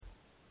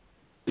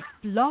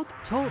Blog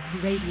Talk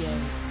Radio.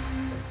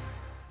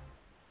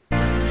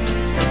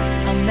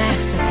 A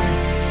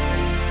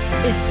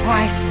masterpiece is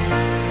priceless,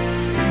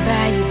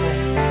 valuable,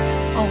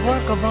 a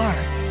work of art,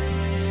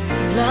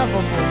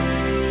 lovable,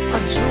 a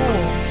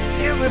jewel,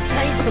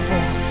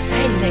 irreplaceable.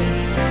 Hey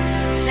ladies,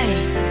 say,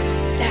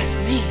 that's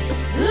me.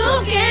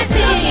 Look at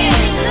me,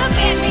 look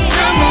at me,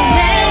 I'm a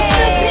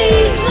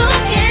masterpiece. Look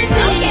at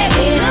me, look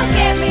at me, look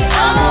at me,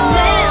 I'm a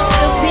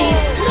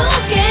masterpiece.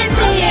 Look at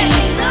me,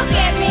 look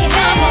at me, I'm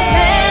a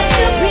masterpiece.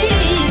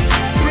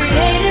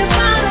 Created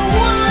by the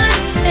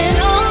one and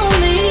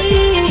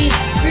only.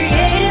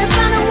 Created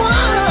by the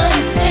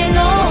one and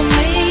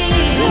only.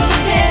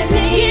 Look at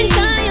me, yes,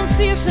 I am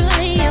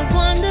fearfully and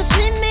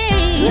wonderfully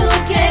made.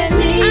 Look at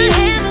me, I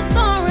have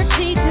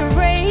authority to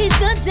raise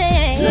the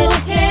dead.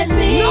 Look at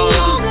me, no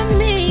longer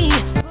me,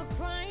 but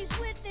Christ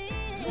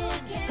within.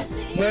 Look at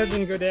me.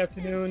 Pleasant good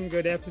afternoon,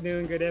 good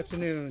afternoon, good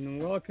afternoon,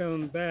 and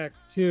welcome back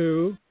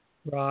to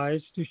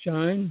Rise to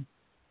Shine.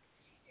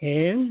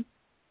 And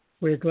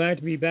we're glad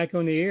to be back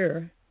on the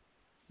air.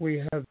 We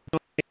have a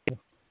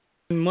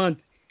 1 month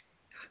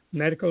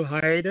medical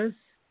hiatus,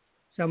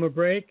 summer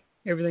break,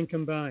 everything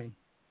combined.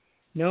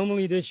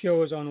 Normally this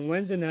show is on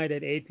Wednesday night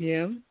at 8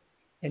 p.m.,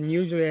 and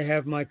usually I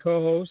have my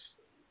co-host,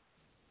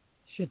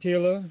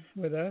 Shatila,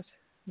 with us.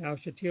 Now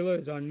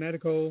Shatila is on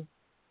medical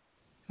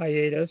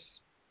hiatus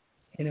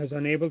and is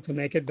unable to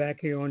make it back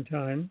here on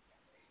time,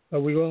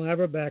 but we will have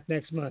her back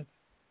next month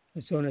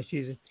as soon as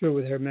she's through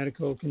with her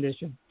medical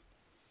condition.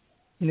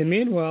 In the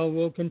meanwhile,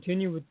 we'll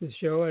continue with the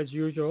show as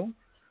usual,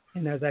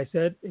 and as I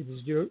said, it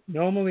is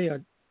normally a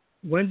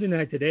Wednesday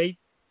night at 8,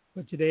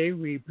 but today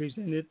we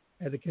present it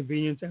at the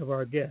convenience of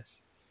our guests.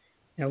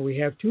 Now we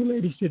have two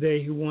ladies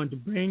today who want to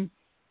bring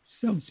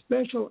some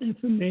special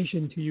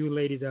information to you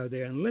ladies out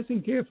there, and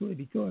listen carefully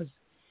because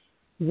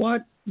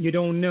what you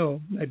don't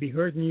know might be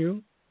hurting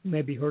you,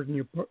 might be hurting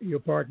your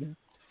partner.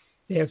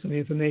 They have some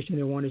information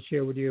they want to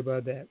share with you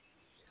about that.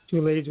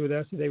 Two ladies with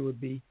us today would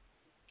be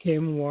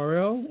Kim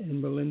Warrell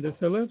and Belinda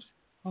Phillips.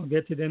 I'll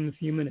get to them in a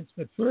few minutes.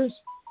 But first,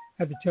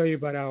 I have to tell you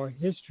about our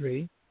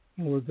history,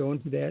 and we'll go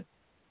into that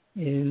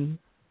in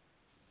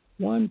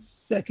 1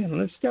 second.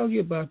 Let's tell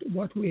you about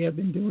what we have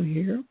been doing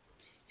here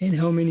and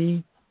how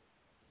many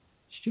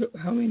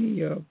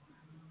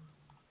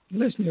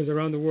listeners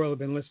around the world have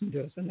been listening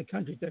to us and the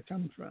countries they're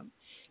coming from.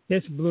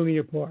 This blew me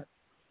apart.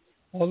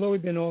 Although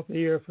we've been off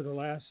the air for the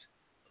last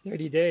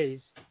 30 days,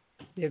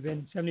 there have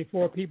been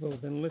 74 people who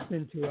have been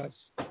listening to us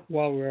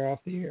while we're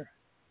off the air.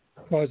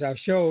 Because our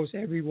shows,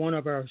 every one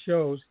of our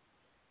shows,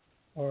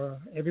 or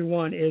every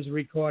one is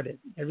recorded.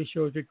 Every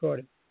show is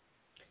recorded.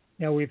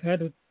 Now, we've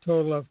had a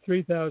total of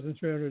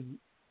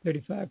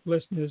 3,335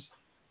 listeners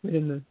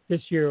within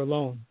this year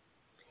alone.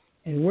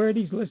 And where are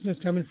these listeners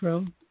coming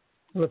from?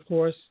 Well, of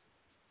course,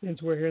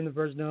 since we're here in the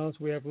Virgin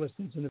Islands, we have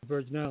listeners in the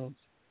Virgin Islands.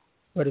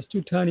 But it's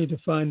too tiny to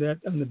find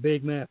that on the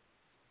big map.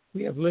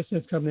 We have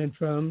listeners coming in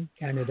from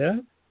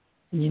Canada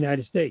and the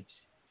United States.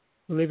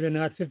 Believe it or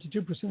not,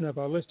 52% of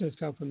our listeners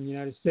come from the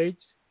United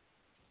States.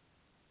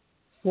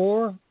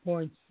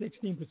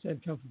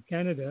 4.16% come from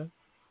Canada.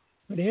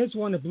 But here's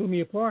one that blew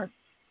me apart.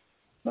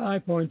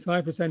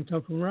 5.5%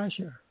 come from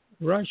Russia.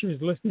 Russia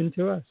is listening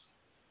to us.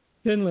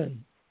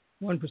 Finland,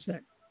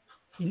 1%.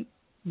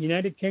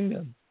 United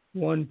Kingdom,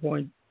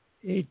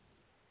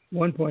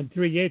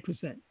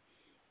 1.38%.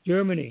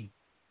 Germany,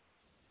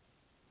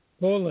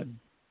 Poland,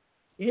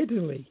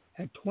 Italy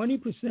at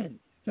 20%, in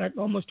fact,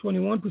 almost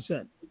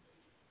 21%.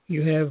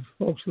 You have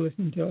folks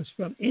listening to us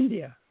from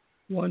India,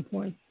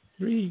 1.3%.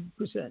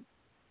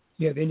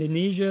 You have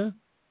Indonesia,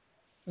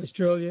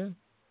 Australia,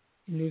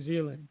 and New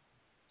Zealand.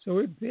 So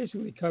we're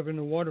basically covering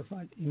the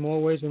waterfront in more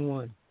ways than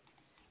one.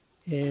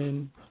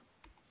 And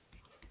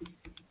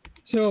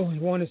so I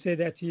want to say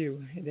that to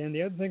you. And then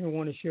the other thing I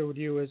want to share with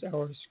you is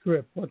our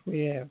script, what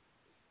we have.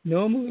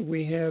 Normally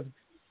we have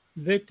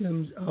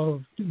victims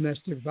of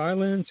domestic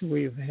violence.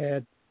 We've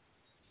had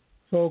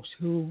folks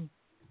who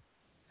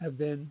have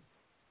been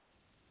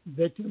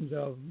victims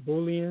of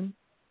bullying.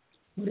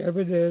 Whatever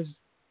it is,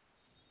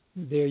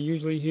 they're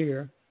usually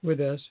here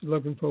with us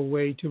looking for a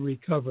way to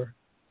recover.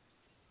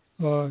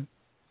 The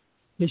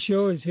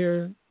show is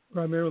here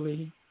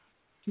primarily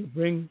to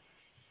bring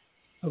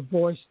a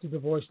voice to the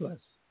voiceless.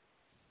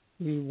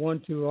 We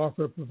want to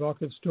offer a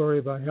provocative story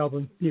about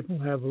helping people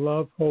have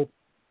love, hope,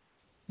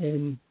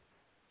 and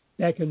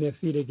back on their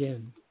feet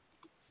again.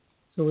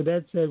 So with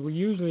that said, we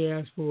usually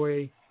ask for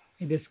a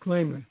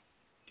disclaimer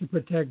to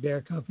protect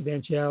their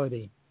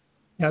confidentiality.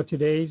 Now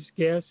today's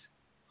guests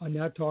are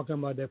not talking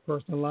about their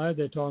personal lives,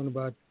 they're talking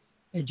about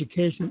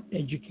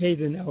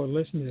educating our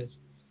listeners.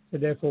 So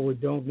therefore we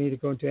don't need to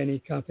go into any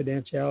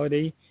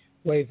confidentiality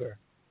waiver.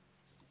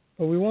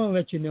 But we want to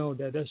let you know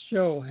that this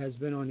show has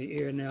been on the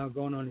air now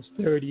going on its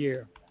third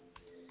year.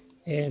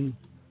 And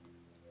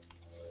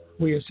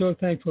we are so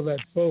thankful that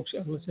folks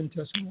are listening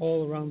to us from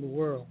all around the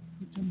world.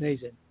 It's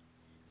amazing.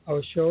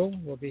 Our show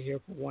will be here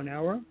for 1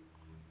 hour.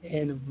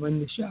 And when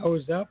the show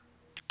is up,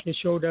 the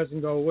show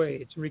doesn't go away.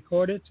 It's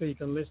recorded so you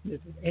can listen to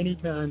it at any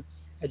time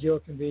at your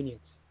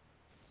convenience.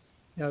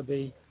 Now,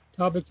 the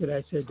topics that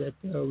I said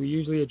that we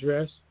usually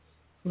address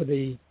for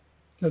the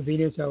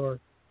convenience of our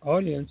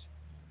audience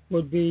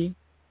would be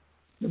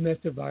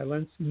domestic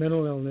violence,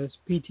 mental illness,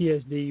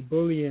 PTSD,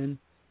 bullying,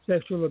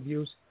 sexual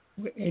abuse,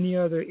 or any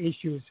other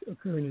issues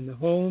occurring in the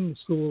home, the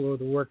school, or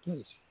the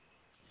workplace.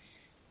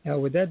 Now,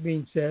 with that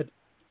being said,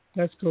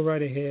 let's go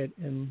right ahead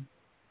and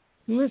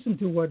listen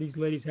to what these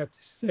ladies have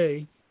to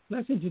say.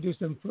 Let's introduce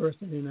them first,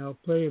 and then I'll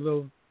play a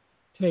little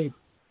tape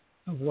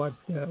of what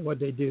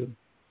they do.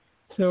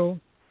 So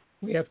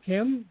we have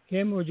Kim.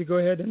 Kim, would you go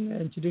ahead and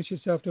introduce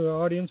yourself to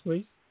our audience,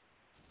 please?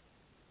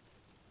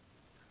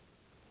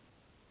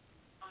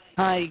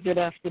 Hi, good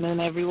afternoon,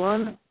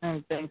 everyone,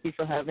 and thank you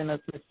for having us,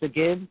 Mr.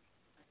 Gibbs.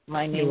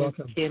 My name is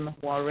Kim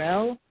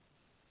Warrell,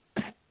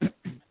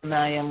 and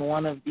I am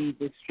one of the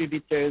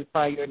distributors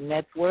by your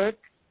network.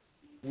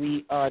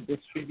 We are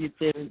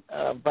distributing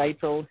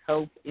vital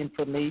health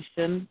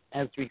information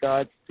as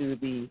regards to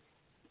the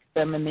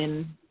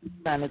feminine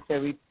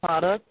sanitary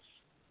products,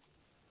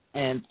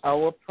 and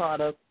our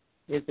product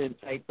is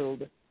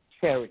entitled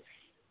Cherish.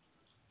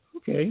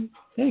 Okay,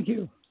 thank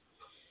you.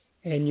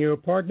 And your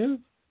partner,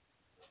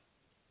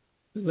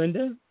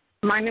 Belinda?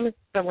 My name is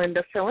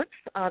Belinda Phillips.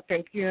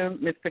 Thank you,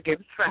 Mr.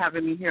 Gibbs, for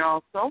having me here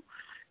also.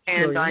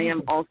 And I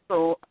am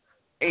also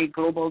a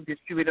global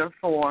distributor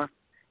for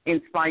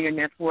Inspire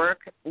Network,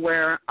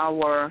 where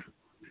our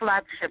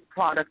flagship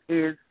product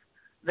is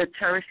the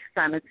Cherish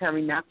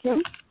sanitary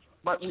napkin,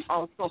 but we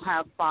also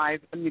have 5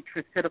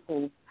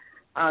 nutraceuticals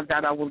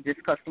that I will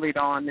discuss later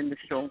on in the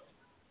show.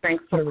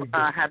 Thanks for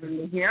having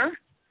me here.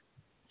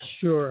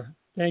 Sure.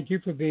 Thank you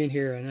for being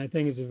here, and I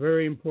think it's a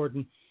very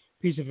important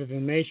piece of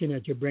information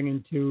that you're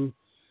bringing to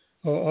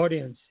our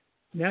audience.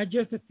 Not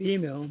just the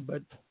female,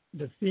 but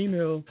the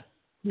female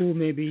who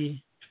may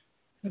be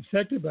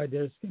affected by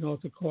this can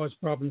also cause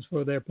problems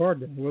for their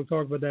partner. We'll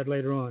talk about that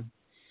later on.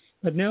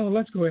 But now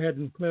let's go ahead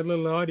and play a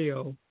little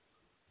audio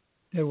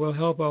that will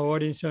help our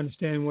audience to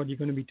understand what you're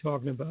going to be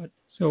talking about.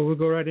 So we'll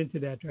go right into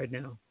that right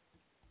now.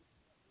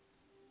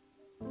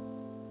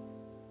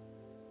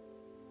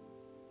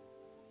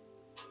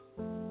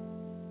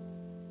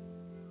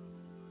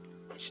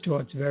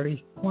 Starts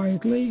very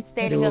quietly.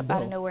 Standing up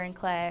out of nowhere in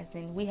class,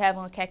 and we have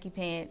on khaki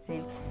pants,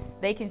 and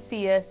they can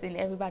see us, and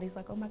everybody's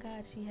like, "Oh my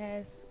God, she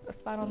has a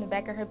spot on the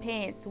back of her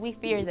pants." We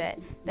fear that.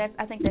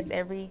 I think that's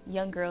every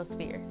young girl's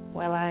fear.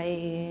 Well,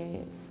 I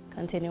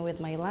continue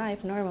with my life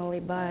normally,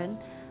 but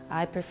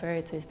I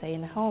prefer to stay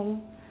in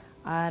home.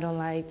 I don't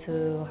like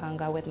to hang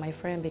out with my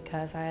friend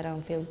because I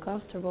don't feel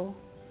comfortable.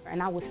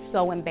 And I was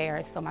so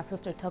embarrassed, so my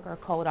sister took her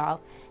coat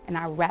off and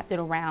I wrapped it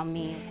around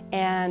me.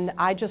 And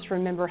I just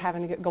remember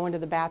having to go into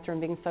the bathroom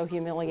being so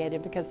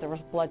humiliated because there was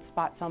blood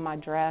spots on my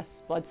dress,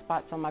 blood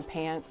spots on my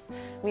pants.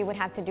 We would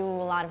have to do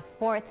a lot of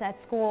sports at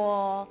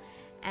school,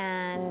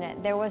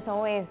 and there was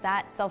always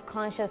that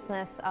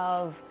self-consciousness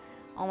of,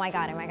 oh my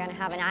God, am I going to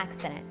have an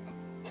accident?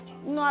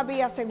 No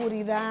había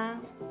seguridad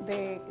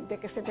de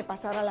que se te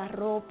pasara la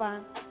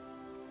ropa.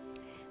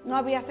 No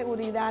había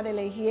seguridad de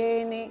la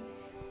higiene.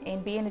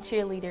 And being a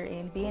cheerleader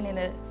and being in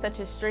such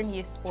a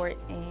strenuous sport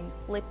and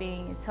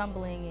flipping and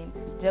tumbling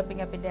and jumping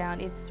up and down,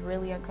 it's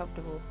really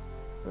uncomfortable,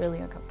 really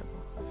uncomfortable.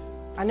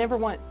 I never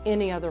want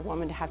any other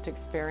woman to have to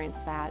experience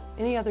that,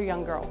 any other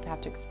young girl to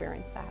have to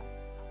experience that.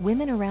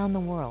 Women around the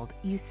world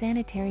use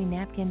sanitary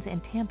napkins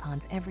and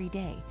tampons every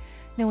day,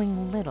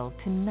 knowing little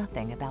to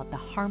nothing about the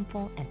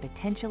harmful and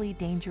potentially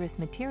dangerous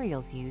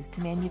materials used to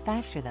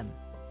manufacture them.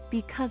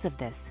 Because of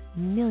this,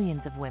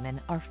 millions of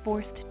women are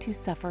forced to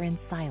suffer in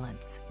silence.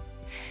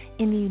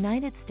 In the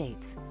United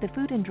States, the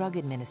Food and Drug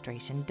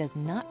Administration does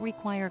not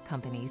require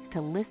companies to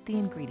list the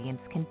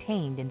ingredients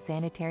contained in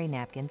sanitary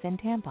napkins and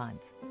tampons.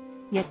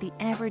 Yet the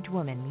average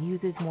woman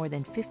uses more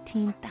than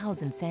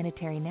 15,000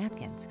 sanitary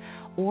napkins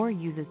or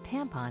uses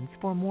tampons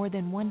for more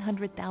than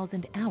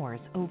 100,000 hours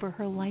over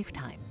her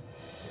lifetime.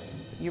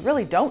 You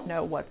really don't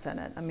know what's in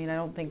it. I mean, I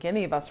don't think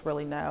any of us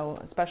really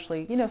know,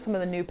 especially, some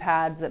of the new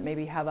pads that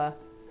maybe have a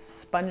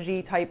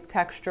spongy type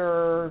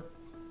texture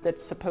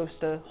that's supposed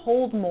to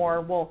hold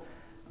more. Well,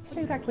 what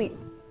exactly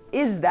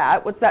is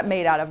that? What's that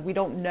made out of? We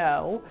don't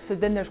know. So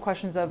then there's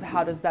questions of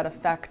how does that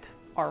affect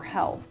our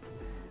health?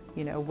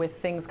 With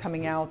things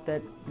coming out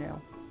that,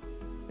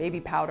 baby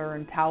powder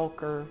and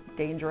talc are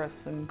dangerous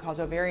and cause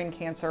ovarian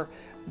cancer,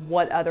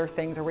 what other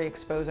things are we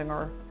exposing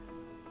our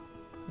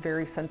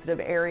very sensitive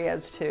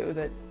areas to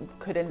that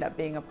could end up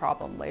being a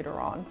problem later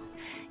on?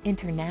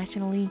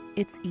 Internationally,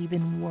 it's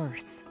even worse.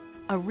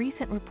 A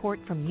recent report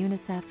from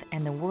UNICEF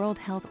and the World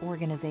Health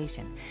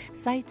Organization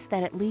cites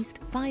that at least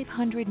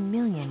 500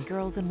 million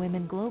girls and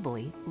women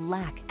globally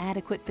lack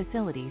adequate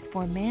facilities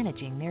for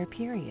managing their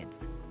periods.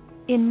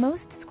 In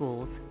most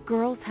schools,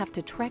 girls have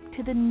to trek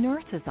to the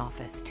nurse's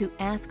office to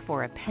ask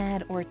for a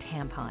pad or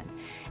tampon,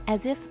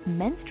 as if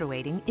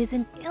menstruating is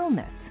an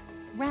illness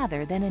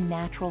rather than a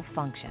natural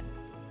function.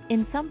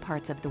 In some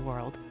parts of the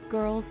world,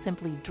 girls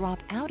simply drop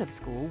out of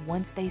school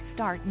once they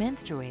start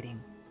menstruating.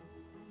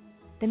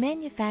 The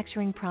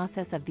manufacturing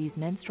process of these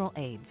menstrual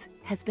aids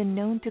has been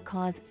known to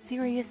cause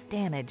serious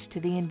damage to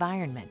the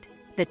environment.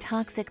 The The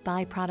toxic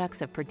byproducts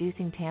of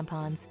producing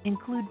tampons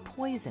include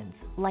poisons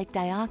like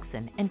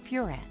dioxin and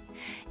furan.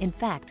 In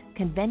fact,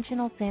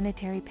 conventional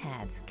sanitary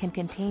pads can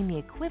contain the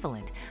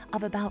equivalent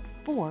of about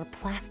 4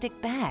 plastic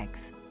bags.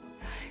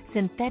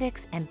 Synthetics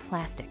and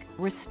plastic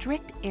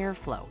restrict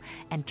airflow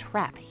and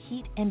trap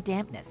heat and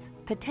dampness,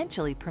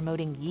 potentially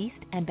promoting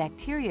yeast and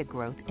bacteria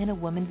growth in a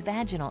woman's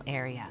vaginal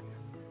area.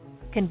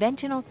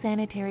 Conventional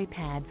sanitary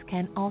pads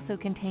can also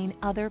contain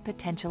other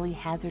potentially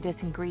hazardous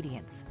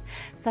ingredients,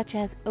 such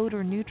as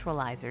odor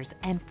neutralizers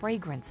and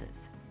fragrances.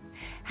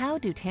 How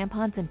do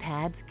tampons and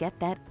pads get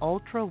that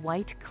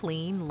ultra-white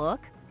clean look?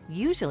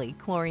 Usually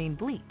chlorine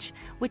bleach,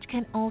 which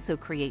can also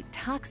create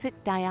toxic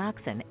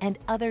dioxin and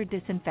other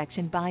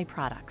disinfection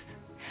byproducts.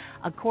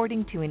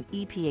 According to an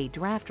EPA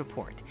draft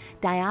report,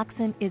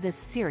 dioxin is a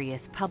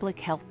serious public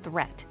health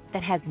threat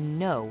that has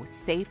no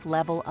safe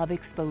level of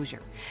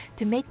exposure.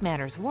 To make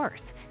matters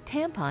worse,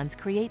 tampons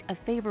create a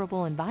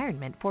favorable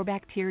environment for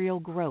bacterial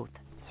growth.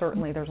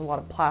 Certainly there's a lot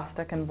of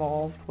plastic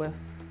involved with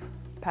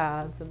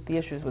pads and the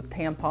issues with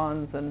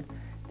tampons and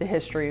the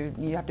history.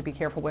 You have to be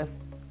careful with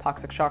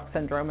toxic shock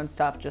syndrome and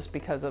stuff just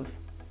because of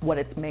what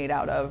it's made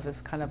out of is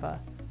kind of a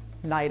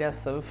nidus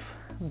of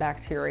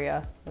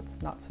bacteria that's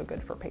not so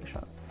good for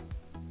patients.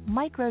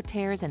 Micro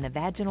tears in the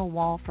vaginal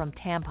wall from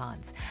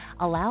tampons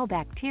allow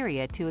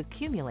bacteria to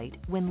accumulate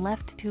when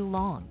left too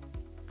long.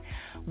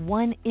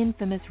 One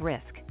infamous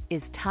risk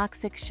is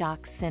toxic shock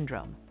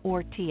syndrome,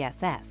 or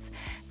TSS,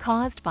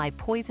 caused by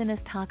poisonous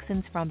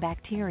toxins from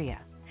bacteria.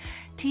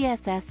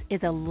 TSS is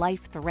a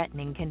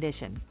life-threatening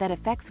condition that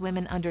affects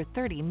women under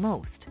 30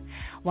 most.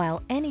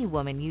 While any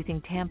woman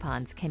using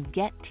tampons can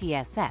get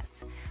TSS,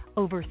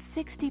 over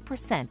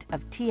 60%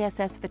 of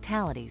TSS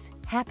fatalities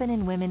happen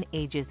in women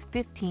ages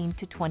 15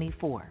 to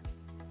 24.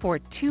 For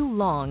too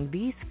long,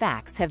 these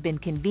facts have been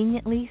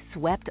conveniently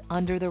swept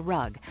under the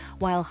rug,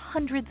 while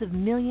hundreds of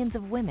millions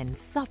of women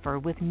suffer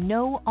with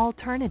no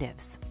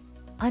alternatives.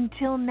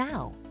 Until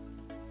now.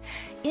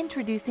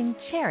 Introducing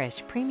Cherish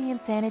Premium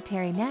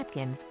Sanitary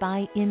Napkins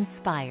by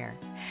Inspire.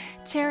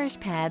 Cherish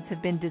pads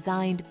have been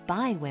designed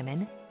by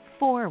women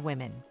for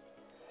women.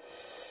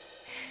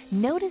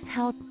 Notice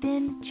how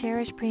thin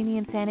Cherish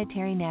Premium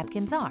Sanitary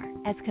Napkins are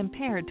as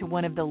compared to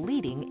one of the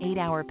leading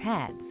 8-hour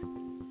pads.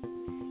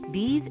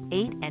 These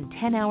 8 and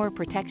 10-hour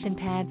protection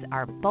pads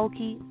are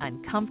bulky,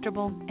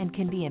 uncomfortable, and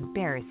can be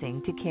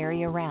embarrassing to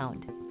carry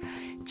around.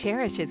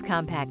 Cherish's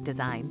compact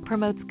design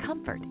promotes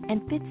comfort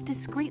and fits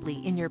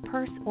discreetly in your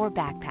purse or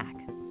backpack.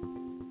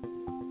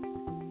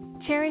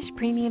 Cherish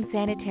Premium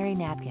Sanitary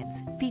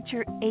Napkins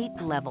feature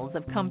 8 levels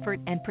of comfort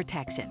and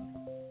protection.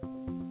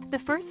 The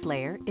first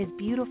layer is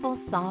beautiful,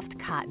 soft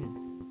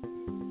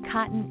cotton.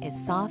 Cotton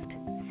is soft,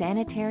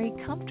 sanitary,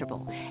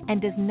 comfortable, and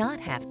does not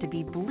have to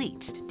be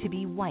bleached to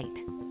be white.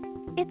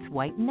 It's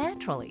white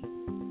naturally.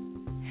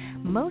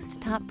 Most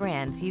top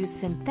brands use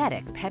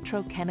synthetic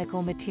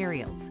petrochemical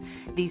materials.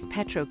 These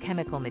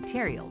petrochemical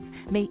materials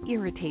may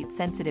irritate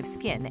sensitive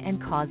skin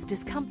and cause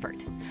discomfort.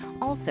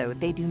 Also,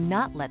 they do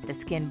not let the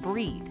skin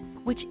breathe,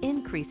 which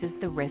increases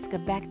the risk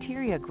of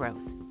bacteria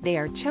growth. They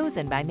are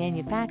chosen by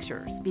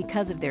manufacturers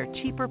because of their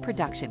cheaper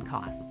production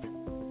costs.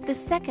 The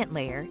second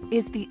layer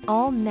is the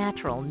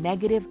all-natural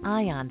negative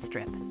ion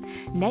strip.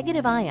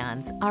 Negative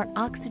ions are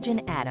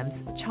oxygen atoms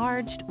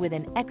charged with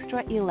an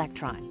extra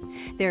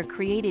electron. They're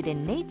created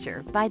in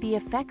nature by the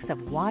effects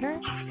of water,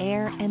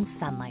 air, and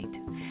sunlight.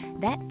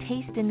 That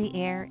taste in the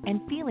air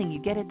and feeling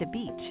you get at the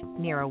beach,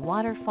 near a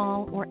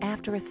waterfall, or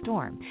after a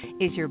storm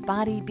is your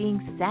body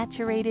being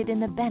saturated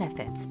in the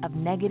benefits of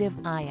negative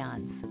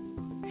ions.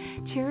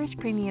 Cherish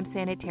Premium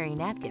Sanitary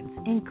Napkins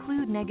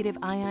include negative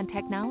ion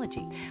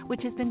technology,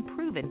 which has been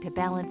proven to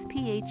balance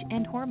pH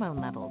and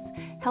hormone levels,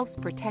 helps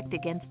protect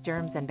against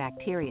germs and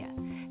bacteria,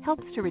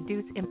 helps to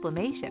reduce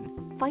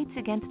inflammation, fights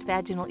against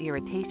vaginal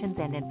irritations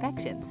and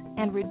infections,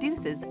 and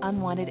reduces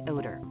unwanted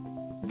odor.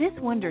 This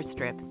Wonder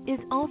Strip is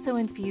also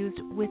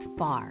infused with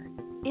FAR,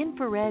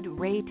 infrared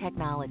ray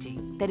technology,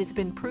 that has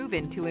been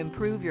proven to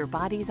improve your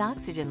body's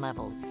oxygen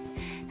levels,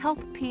 help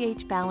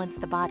pH balance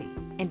the body,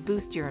 and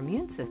boost your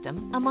immune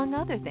system, among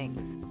other things.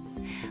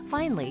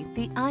 Finally,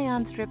 the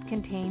Ion Strip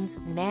contains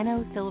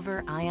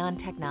nano-silver ion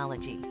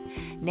technology.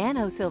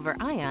 Nano-silver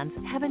ions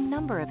have a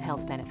number of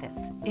health benefits,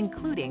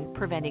 including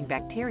preventing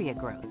bacteria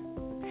growth.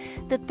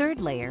 The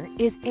third layer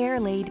is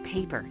air-laid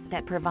paper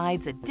that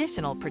provides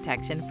additional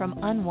protection from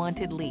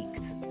unwanted leaks.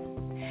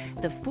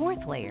 The fourth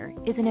layer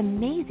is an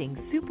amazing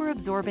super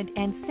absorbent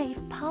and safe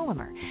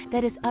polymer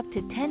that is up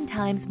to 10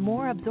 times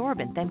more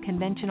absorbent than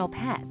conventional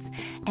pads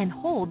and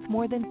holds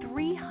more than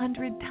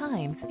 300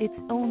 times its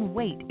own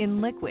weight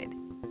in liquid.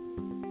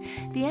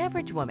 The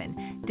average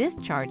woman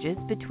discharges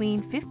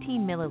between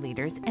 15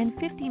 milliliters and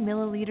 50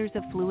 milliliters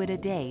of fluid a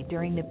day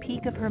during the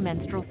peak of her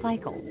menstrual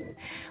cycle.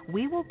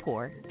 We will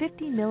pour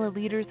 50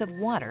 milliliters of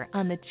water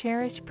on the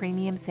Cherish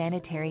Premium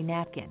Sanitary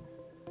Napkin.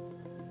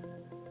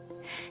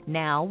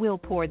 Now we'll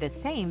pour the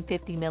same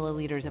 50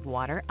 milliliters of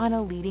water on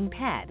a leading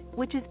pad,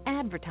 which is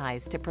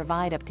advertised to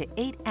provide up to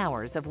 8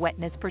 hours of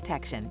wetness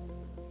protection.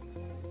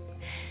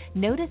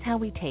 Notice how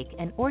we take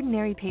an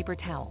ordinary paper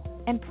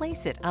towel and place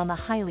it on the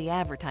highly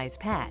advertised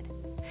pad.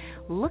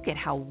 Look at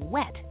how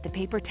wet the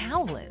paper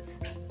towel is.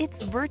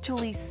 It's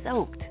virtually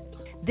soaked.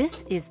 This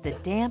is the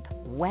damp,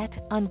 wet,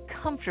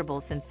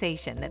 uncomfortable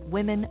sensation that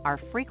women are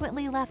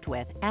frequently left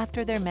with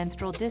after their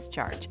menstrual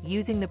discharge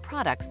using the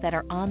products that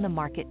are on the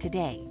market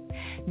today.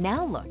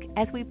 Now look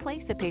as we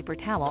place the paper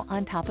towel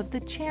on top of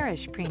the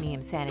Cherish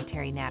Premium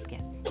Sanitary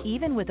Napkin.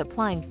 Even with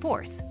applying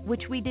force,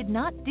 which we did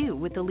not do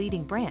with the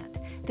leading brand,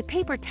 the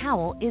paper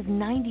towel is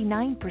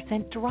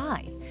 99%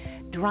 dry.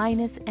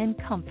 Dryness and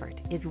comfort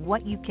is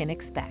what you can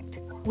expect.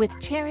 With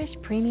Cherish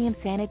Premium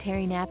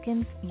Sanitary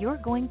Napkins, you're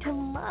going to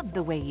love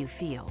the way you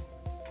feel.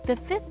 The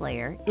fifth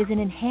layer is an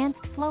enhanced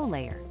flow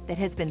layer that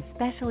has been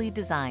specially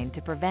designed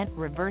to prevent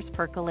reverse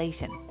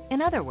percolation.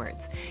 In other words,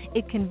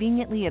 it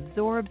conveniently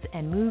absorbs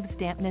and moves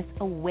dampness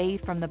away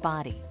from the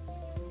body.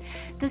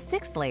 The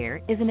sixth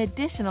layer is an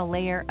additional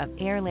layer of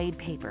air-laid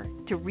paper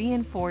to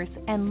reinforce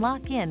and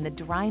lock in the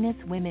dryness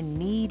women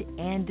need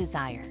and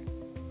desire.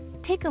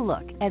 Take a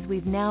look as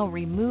we've now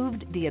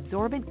removed the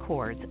absorbent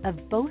cores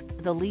of both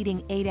the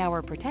leading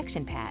 8-hour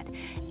protection pad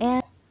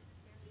and...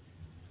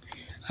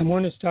 I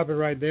want to stop it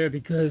right there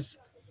because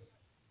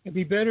it'd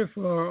be better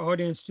for our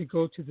audience to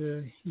go to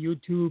the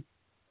YouTube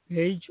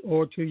page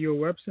or to your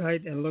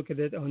website and look at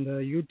it on the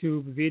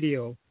YouTube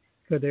video,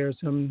 because there are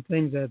some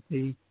things that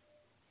the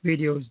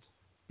videos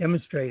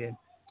demonstrated.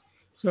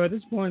 So at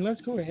this point,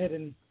 let's go ahead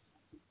and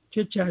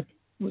chit-chat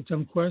with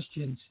some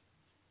questions.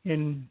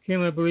 And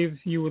Kim, I believe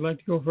you would like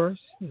to go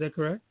first. Is that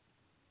correct?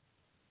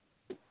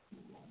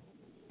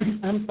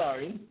 I'm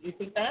sorry. You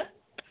think that?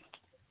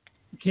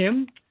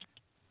 Kim,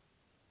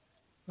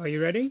 are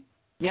you ready?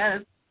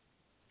 Yes.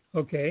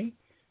 Okay.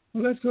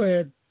 Well, let's go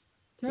ahead.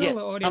 Tell yes,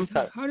 the audience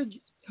how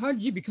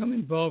did you become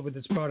involved with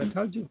this product?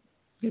 How did you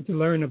get to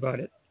learn about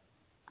it?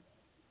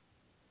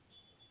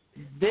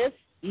 This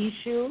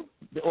issue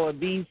or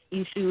these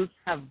issues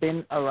have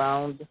been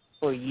around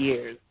for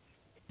years.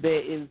 There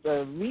is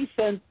a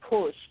recent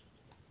push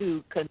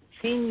to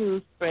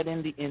continue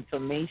spreading the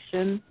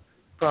information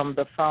from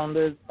the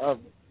founders of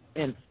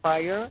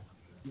Inspire.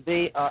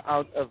 They are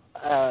out of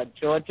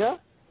Georgia.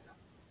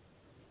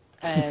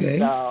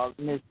 And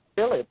Ms.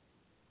 Phillips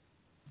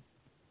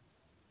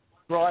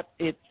brought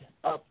it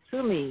up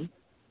to me,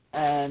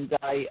 and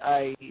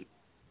I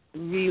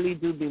really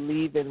do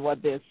believe in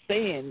what they're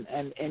saying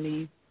and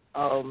any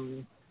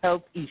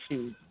health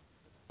issues.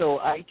 So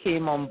I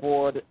came on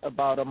board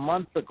about a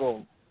month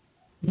ago.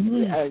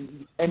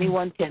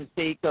 Anyone can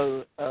take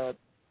a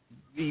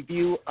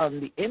review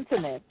on the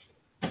internet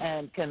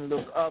and can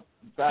look up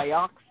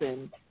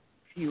dioxin,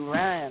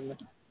 furan,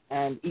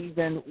 and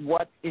even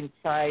what's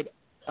inside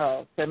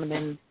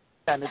feminine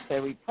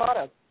sanitary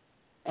products,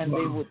 and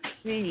they would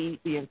see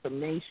the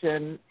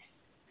information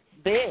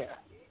there.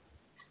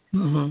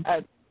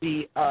 As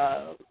the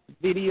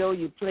video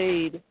you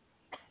played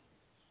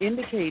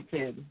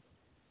indicated,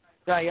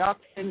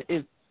 dioxin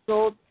is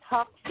so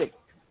toxic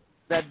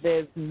that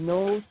there's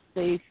no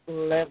safe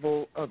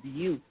level of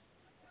use.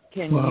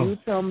 Can you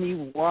tell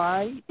me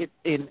why it's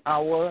in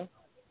our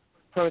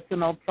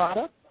personal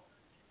products?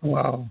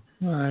 Wow.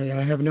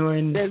 I have no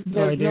idea.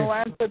 There's no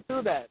answer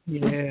to that.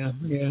 Yeah.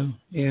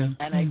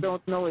 And I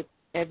don't know if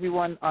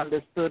everyone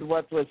understood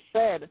what was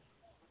said,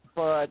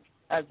 but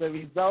as a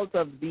result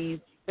of these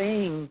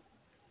things,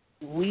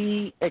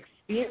 we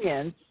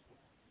experience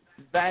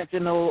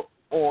vaginal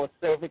or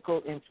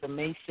cervical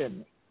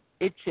inflammation,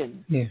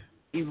 itching,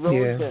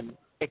 erosion,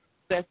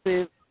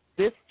 excessive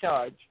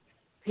discharge,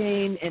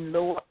 pain in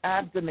lower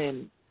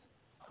abdomen,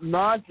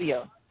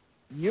 nausea,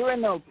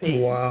 urinal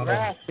pain,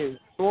 rashes,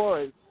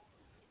 sores,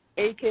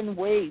 aching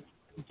waist,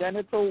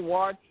 genital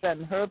warts,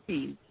 and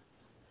herpes.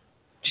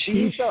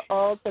 These are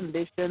all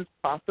conditions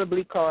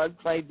possibly caused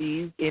by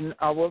these in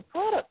our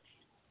products.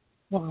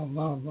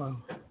 Wow.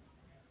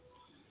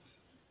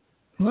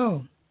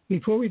 Well,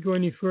 before we go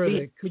any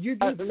further, could you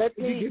give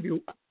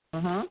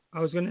I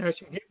was going to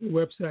ask you to give your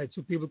website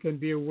so people can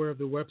be aware of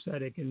the website.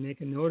 They can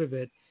make a note of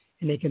it,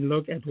 and they can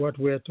look at what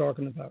we're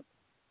talking about.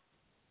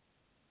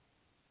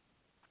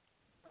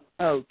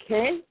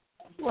 Okay.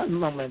 One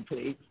moment,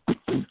 please.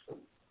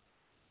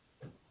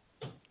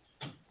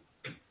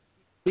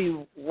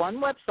 The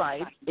one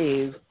website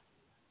is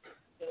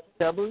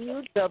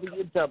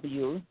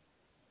www.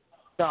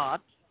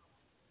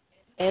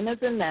 N as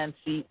in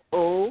Nancy,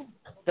 O-W-W-E,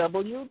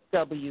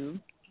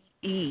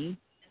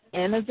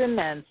 N as in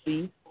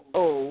Nancy,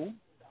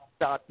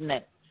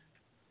 O.net.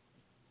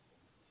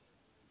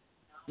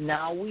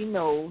 Now we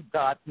know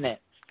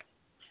 .net.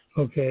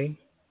 Okay.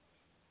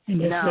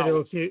 And that's now, where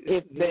they'll see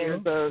if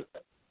there's a,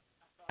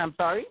 I'm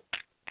sorry?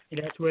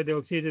 And that's where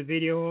they'll see the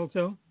video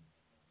also?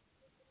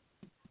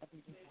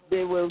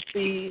 They will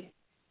see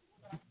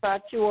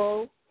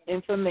factual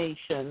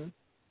information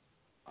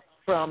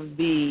from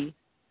the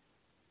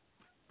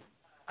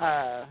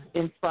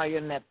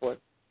Inspire Network.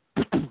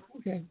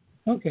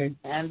 Okay.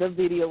 And the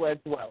video as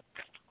well.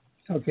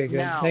 Okay, good.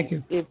 Now, thank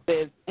you. If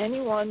there's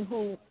anyone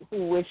who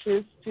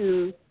wishes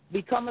to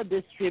become a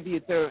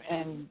distributor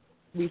and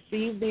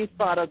receive these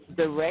products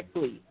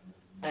directly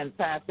and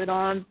pass it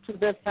on to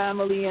their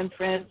family and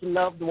friends,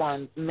 loved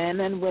ones,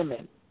 men and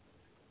women,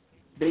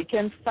 they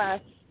can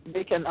text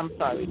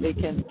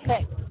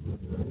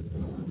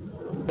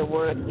the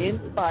word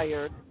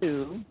INSPIRE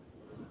to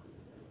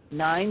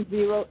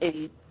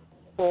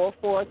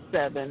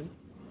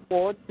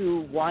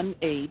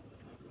 908-447-4218.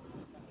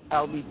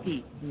 I'll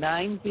repeat,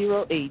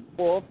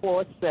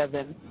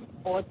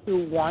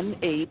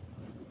 908-447-4218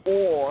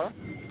 or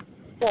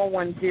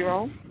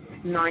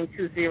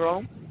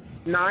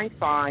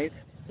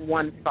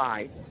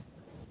 410-920-9515.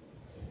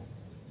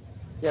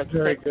 Just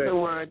text the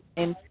word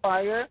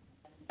INSPIRE,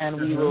 and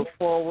we will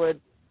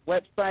forward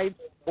websites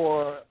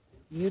or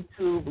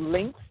YouTube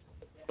links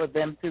for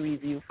them to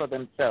review for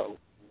themselves.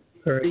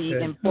 The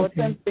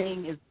important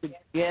thing is to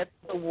get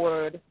the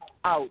word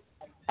out.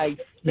 I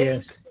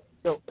think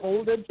the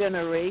older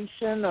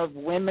generation of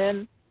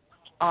women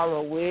are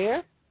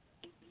aware.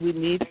 We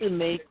need to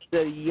make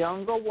the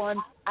younger ones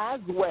as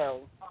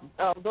well,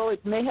 although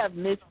it may have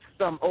missed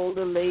some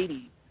older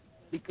ladies,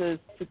 because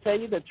to tell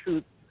you the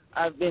truth,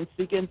 I've been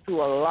speaking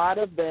to a lot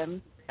of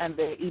them, and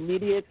their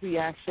immediate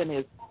reaction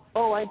is,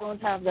 oh, I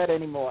don't have that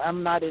anymore.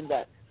 I'm not in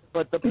that.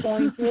 But the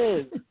point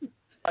is,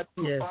 what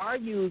you are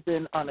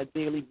using on a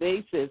daily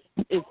basis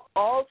is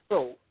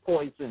also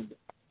poisoned.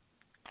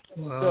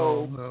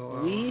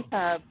 We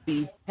have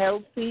these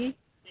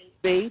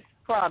healthy-based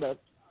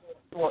products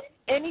for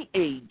any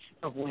age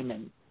of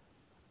women.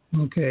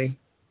 Okay.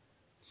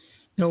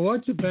 Now,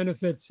 what's the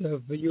benefits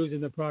of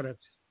using the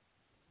products?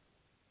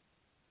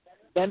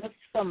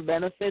 Some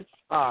benefits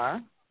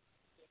are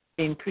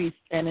increased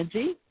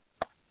energy,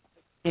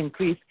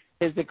 increased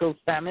physical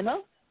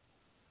stamina,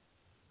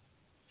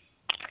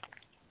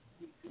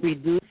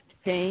 reduced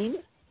pain.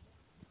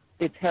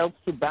 It helps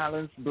to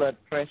balance blood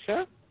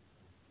pressure,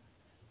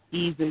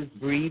 eases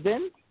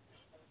breathing,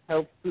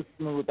 helps to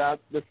smooth out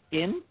the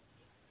skin,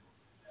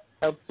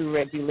 helps to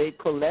regulate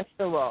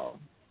cholesterol.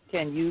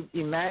 Can you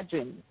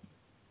imagine?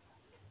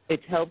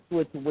 It helps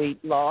with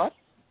weight loss.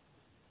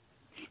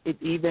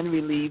 It even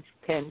relieves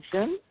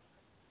tension,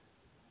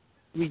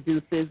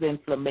 reduces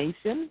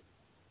inflammation,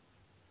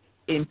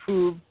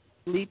 improves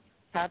sleep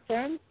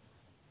patterns,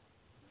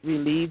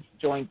 relieves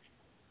joint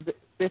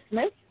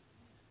stiffness.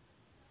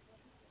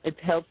 It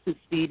helps to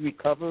speed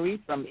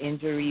recovery from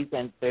injuries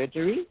and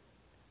surgery.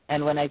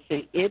 And when I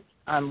say it,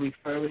 I'm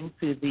referring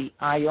to the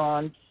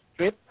ion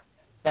strip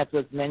that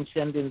was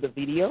mentioned in the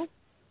video,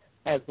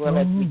 as well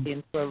as the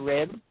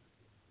infrared.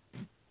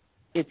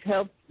 It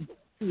helps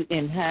to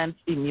enhance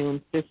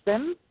immune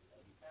system,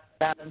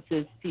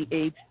 balances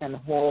pH and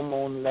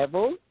hormone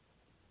levels,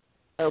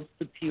 helps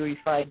to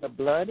purify the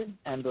blood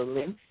and the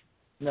lymph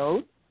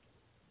nodes.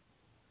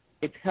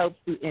 It helps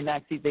to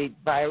inactivate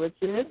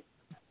viruses,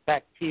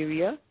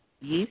 bacteria,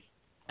 yeast,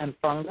 and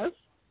fungus.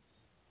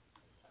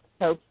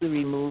 Helps to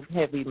remove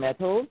heavy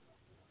metals.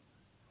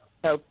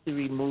 Helps to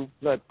remove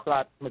blood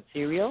clot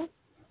material.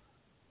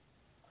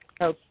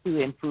 Helps to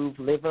improve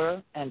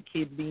liver and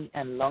kidney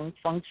and lung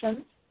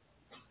functions.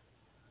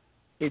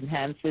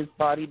 Enhances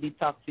body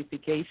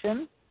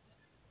detoxification.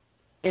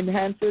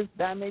 Enhances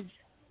damaged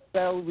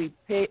cell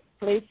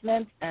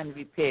replacement and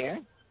repair.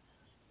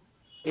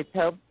 It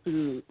helps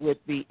with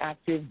the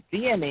active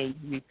DNA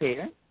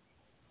repair.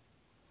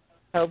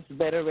 Helps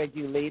better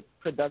regulate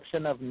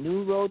production of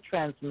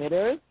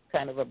neurotransmitters,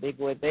 kind of a big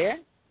word there.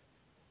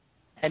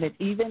 And it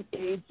even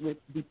aids with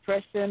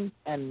depression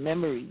and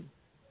memory.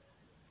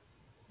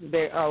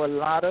 There are a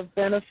lot of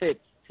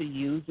benefits to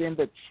using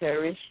the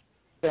Cherish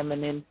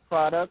feminine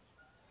products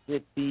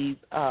with these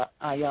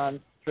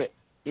ion strips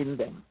in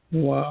them.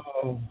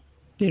 Wow.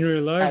 Didn't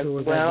realize there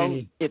was that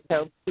many. It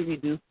helps to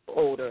reduce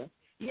odor.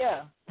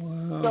 Yeah.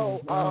 Wow.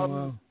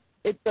 So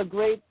it's a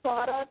great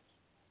product.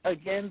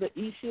 Again, the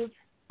issues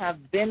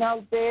have been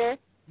out there,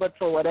 but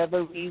for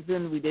whatever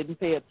reason we didn't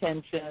pay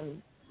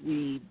attention.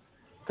 We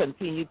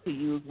continued to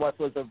use what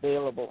was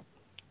available.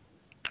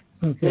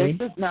 Okay.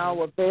 This is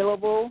now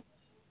available.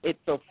 It's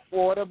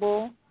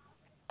affordable,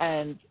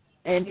 and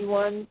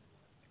anyone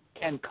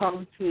can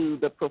come to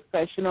the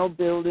professional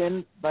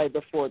building by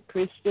the Fort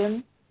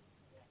Christian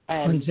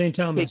and St.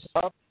 Thomas.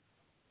 pick up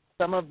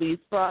some of these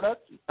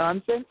products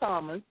on St.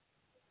 Thomas,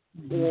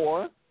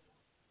 or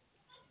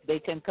they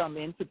can come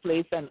in to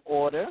place an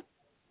order,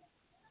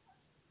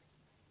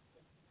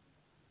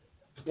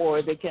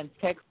 or they can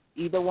text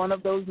either one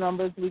of those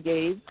numbers we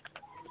gave,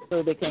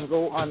 so they can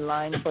go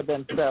online for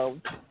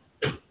themselves.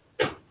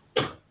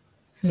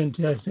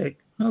 Fantastic.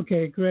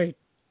 Okay, great.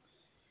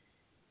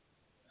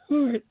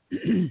 All right.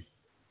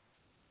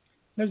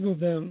 Let's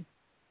move down.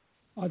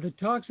 Are the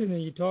toxins that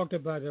you talked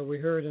about that we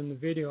heard in the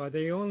video, are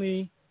they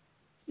only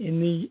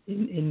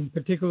in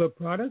particular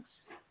products?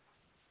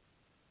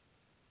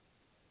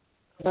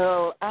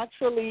 Well,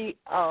 actually,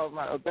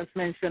 I'll just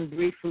mention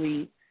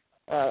briefly,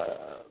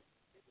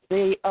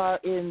 they are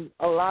in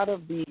a lot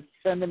of the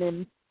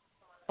feminine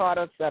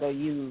products that are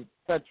used,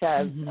 such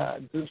as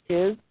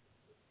douches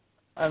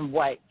and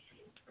wipes.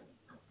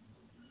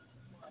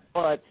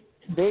 But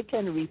they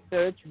can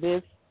research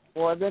this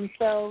for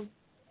themselves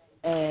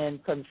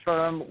and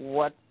confirm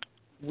what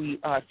we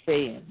are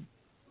saying.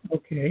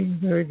 Okay,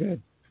 very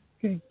good.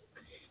 Okay.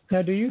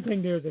 Now, do you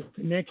think there's a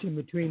connection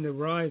between the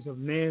rise of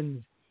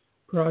men's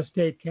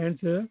prostate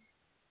cancer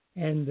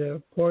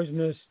and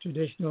poisonous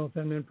traditional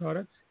feminine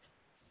products?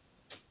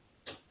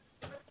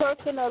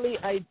 Personally,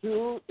 I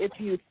do. If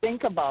you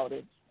think about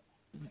it,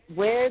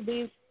 where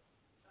these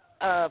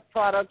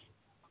products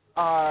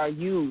are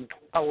used,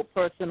 our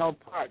personal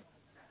parts,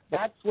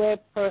 that's where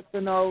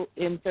personal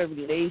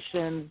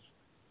interrelations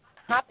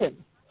happen.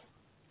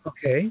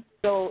 Okay.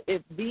 So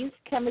if these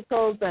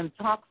chemicals and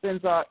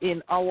toxins are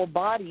in our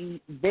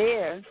body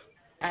there,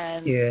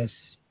 and yes,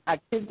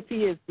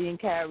 activity is being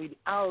carried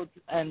out,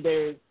 and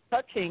there's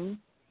touching,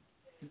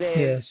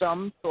 there's yes,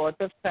 some sort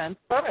of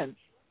transference.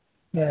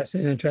 yes,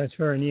 and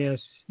transferring. Yes,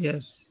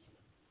 yes.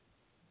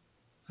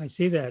 I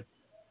see that.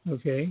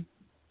 Okay.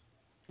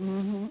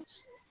 Mm-hmm.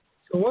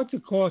 So, what's the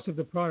cost of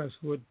the products?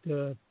 What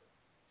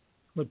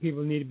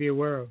people need to be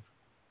aware of?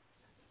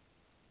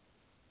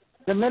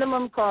 The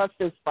minimum cost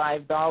is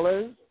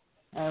 $5,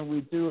 and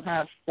we do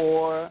have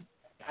 4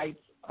 types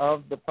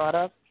of the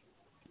product: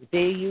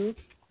 day use,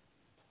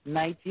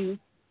 night use,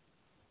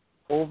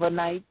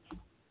 overnight,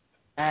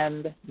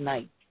 and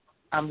night.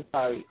 I'm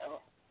sorry,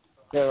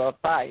 there are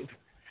 5.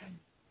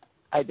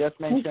 I just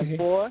mentioned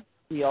 4.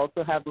 We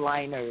also have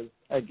liners.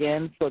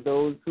 Again, for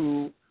those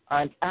who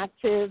aren't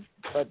active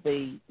but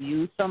they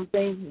use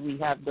something, we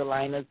have the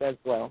liners as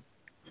well.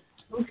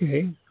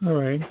 Okay, all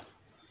right.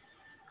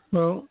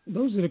 Well,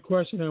 those are the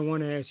questions I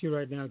want to ask you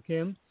right now,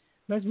 Kim.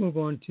 Let's move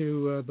on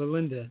to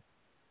Belinda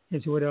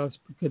and see what else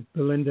could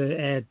Belinda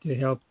add to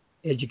help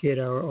educate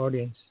our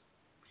audience.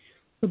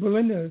 So,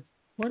 Belinda,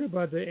 what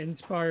about the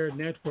Inspire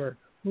Network?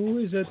 Who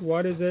is it?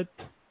 What is it?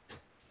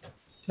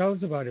 Tell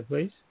us about it,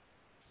 please.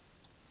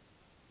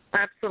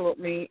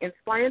 Absolutely.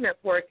 Inspire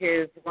Network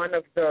is one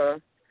of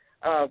the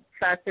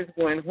fastest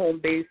growing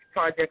home-based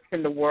projects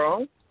in the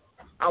world.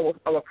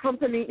 Our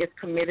company is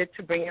committed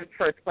to bringing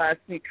first-class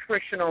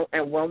nutritional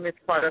and wellness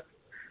products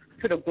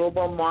to the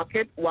global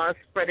market while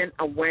spreading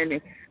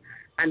awareness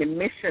and a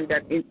mission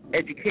that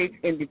educates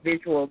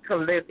individuals to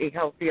live a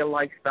healthier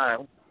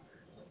lifestyle.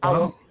 Wow.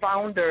 Our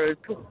founders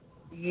who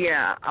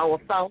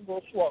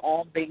are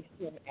all based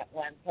in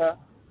Atlanta.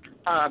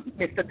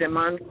 Mr.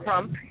 Damon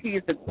Crump, he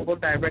is the Global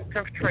Director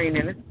of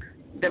Training.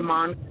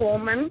 Damon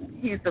Coleman,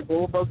 he's the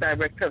Global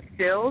Director of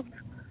Sales.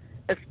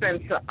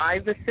 Spencer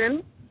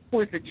Iverson,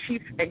 who is the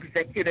Chief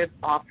Executive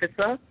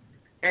Officer.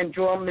 And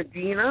Joel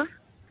Medina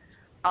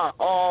are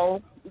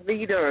all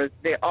leaders.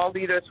 They're all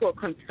leaders who are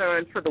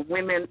concerned for the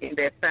women in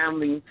their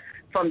family,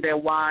 from their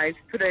wives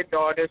to their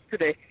daughters to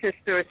their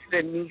sisters to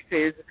their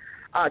nieces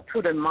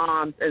to the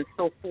moms and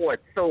so forth.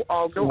 So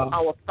although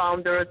our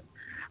founders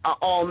are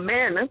all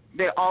men,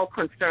 they're all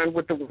concerned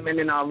with the women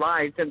in our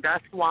lives, and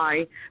that's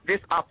why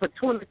this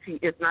opportunity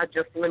is not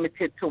just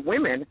limited to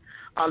women.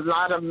 A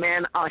lot of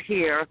men are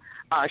here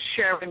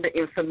sharing the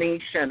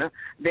information.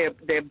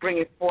 They're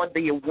bringing forth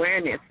the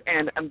awareness,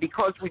 and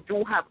because we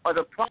do have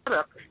other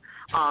products,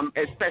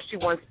 especially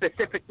one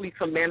specifically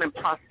for men and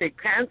prostate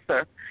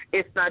cancer,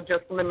 it's not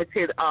just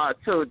limited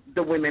to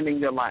the women in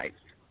your lives.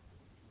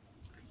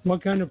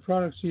 What kind of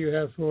products do you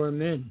have for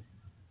men?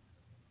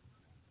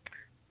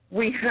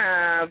 We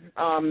have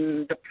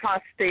the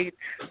prostate.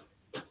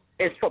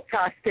 It's for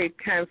prostate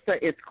cancer.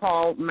 It's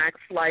called Max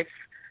Life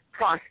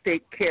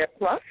Prostate Care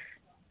Plus.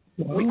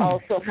 Wow. We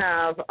also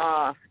have,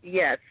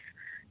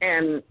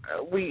 and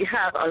we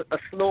have a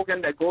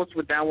slogan that goes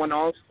with that one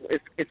also.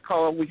 It's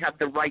called "We Have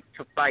the Right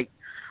to Fight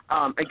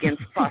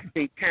Against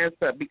Prostate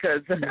Cancer,"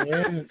 because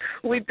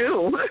we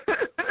do.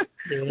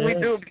 We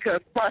do,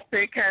 because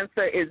prostate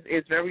cancer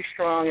is very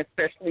strong,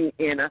 especially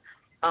in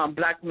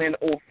black men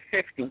over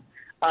 50.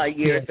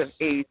 Years of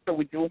age. So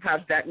we do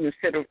have that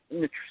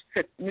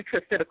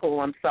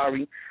nutraceutical,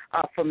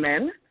 for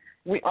men.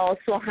 We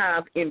also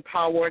have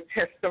Empower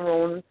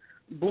Testosterone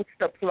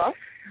Booster Plus.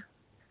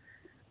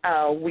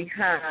 We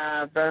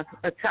have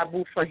a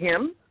Taboo for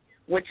Him,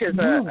 which is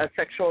a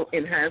sexual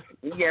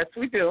enhancement. Yes,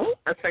 we do.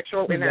 A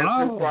sexual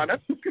enhancement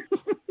product.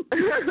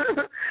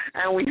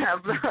 And we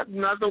have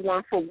another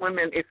one for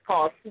women. It's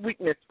called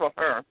Sweetness for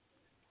Her.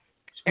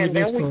 And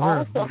then we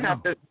also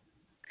have the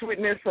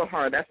Sweetness for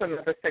Her. That's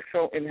another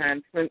sexual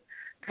enhancement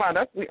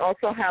product. We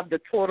also have the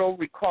Total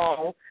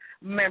Recall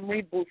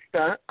Memory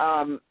Booster,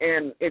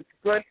 and it's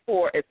good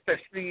for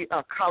especially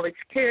college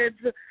kids,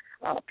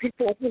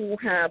 people who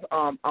have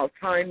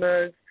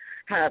Alzheimer's,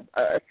 have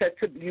said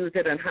to use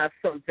it and have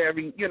some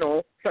very,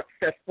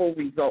 successful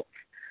results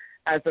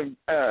as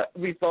a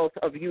result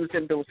of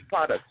using those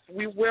products.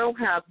 We will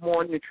have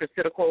more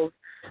nutraceuticals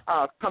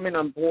coming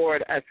on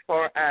board as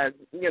far as,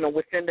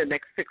 within the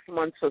next 6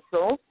 months or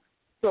so.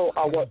 So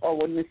our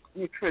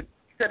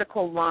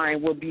nutraceutical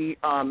line will be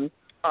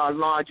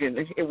large, and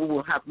we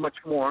will have much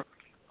more.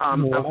 I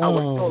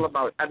was told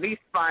about at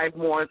least 5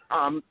 more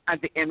at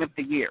the end of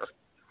the year.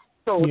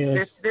 So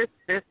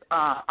this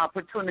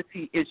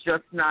opportunity is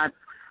just not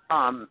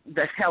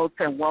the health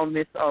and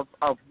wellness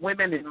of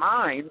women in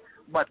mind,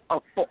 but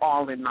for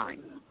all in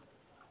mind.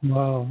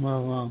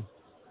 Wow.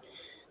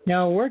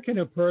 Now, where can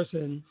a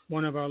person,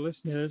 one of our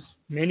listeners,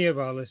 many of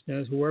our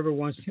listeners, whoever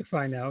wants to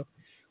find out,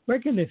 where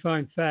can they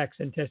find facts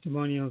and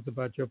testimonials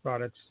about your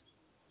products?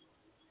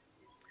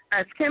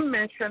 As Kim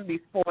mentioned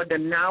before, the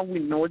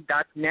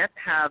nowweknow.net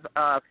have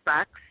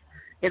facts.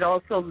 It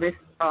also lists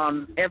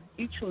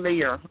each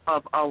layer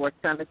of our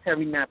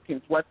sanitary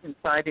napkins, what's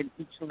inside in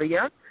each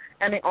layer,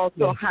 and it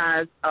also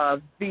has a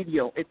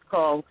video. It's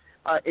called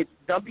it's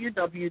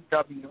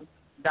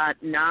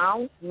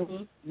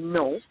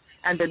www.nowweknow,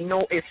 and the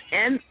no is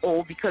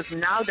N-O, because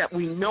now that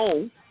we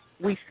know,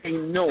 we say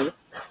no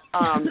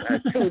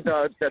to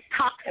the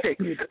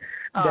toxics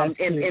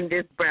in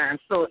this brand.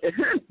 So it's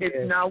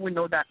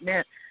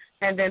nowweknow.net.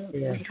 And then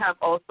we have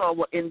also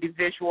our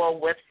individual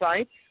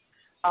website,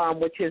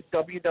 which is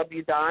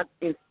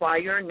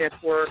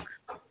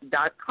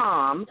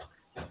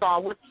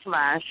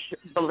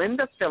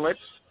www.inspirenetwork.com/Belinda Phillips,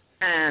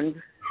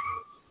 and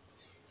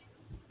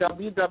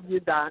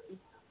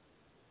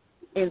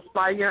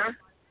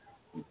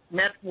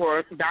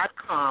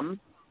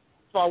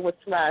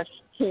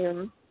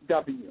www.inspirenetwork.com/Kim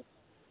W.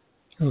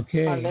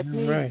 Okay, let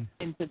me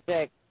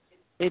interject.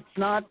 It's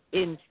not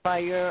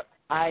Inspire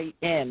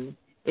IN.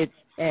 It's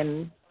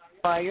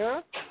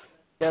Inspire,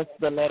 just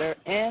the letter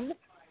N,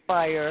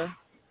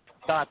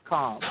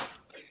 fire.com.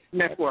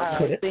 Network.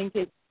 I think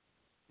it's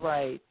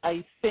right.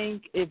 I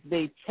think if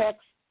they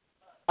text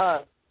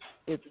us,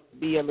 it would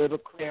be a little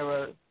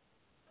clearer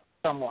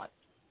somewhat.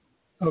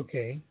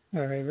 Okay.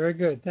 All right. Very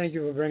good. Thank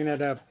you for bringing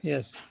that up.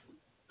 Yes.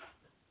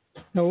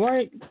 Now,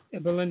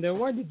 Belinda,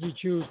 why did you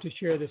choose to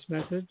share this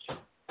message?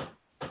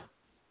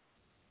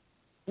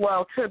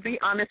 Well, to be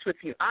honest with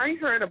you, I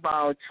heard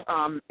about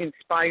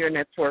Inspire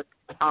Network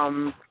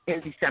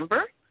in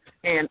December,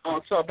 and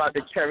also about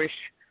the Cherish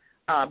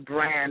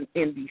brand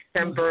in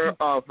December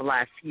of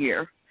last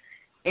year.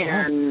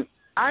 And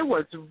I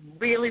was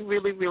really,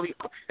 really, really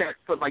upset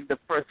for like the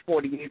first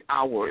 48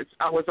 hours.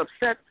 I was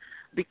upset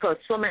because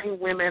so many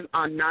women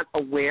are not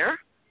aware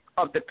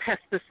of the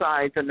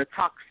pesticides and the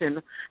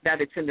toxin that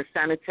it's in the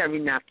sanitary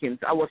napkins.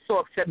 I was so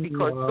upset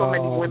because so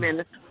many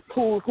women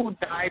who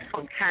died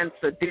from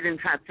cancer didn't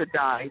have to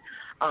die,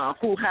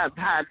 who have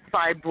had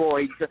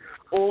fibroids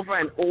over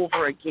and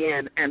over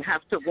again and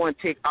have to go and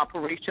take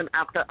operation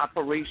after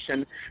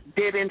operation,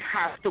 didn't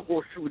have to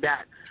go through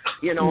that.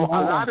 You know,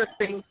 a lot of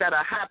things that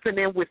are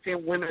happening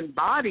within women's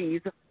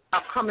bodies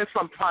are coming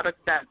from products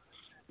that,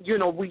 you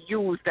know, we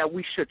use that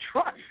we should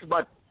trust,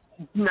 but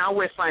now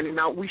we're finding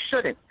out we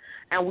shouldn't.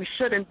 And we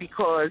shouldn't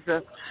because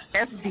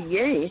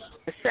FDA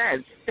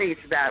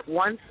states that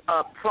once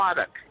a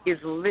product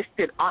is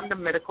listed on the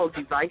medical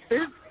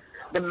devices,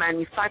 the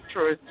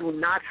manufacturers do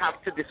not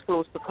have to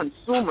disclose to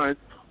consumers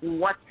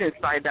what's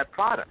inside that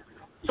product.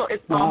 So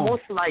it's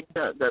almost like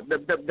the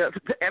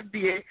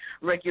FDA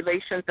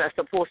regulations that are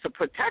supposed to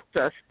protect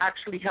us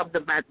actually help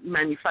the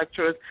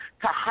manufacturers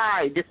to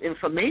hide this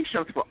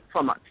information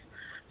from us.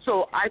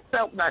 So I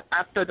felt that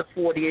after the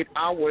 48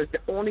 hours,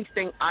 the only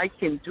thing I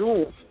can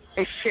do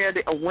is share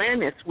the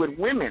awareness with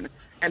women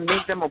and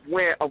make them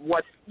aware of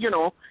what's, you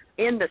know,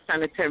 in the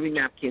sanitary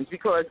napkins.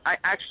 Because I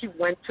actually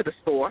went to the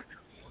store.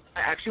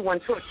 I actually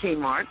went to a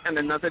Kmart and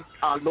another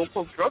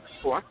local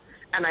drugstore,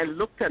 and I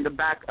looked at the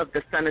back of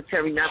the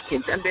sanitary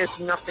napkins, and there's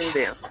nothing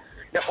there.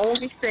 The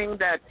only thing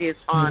that is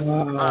on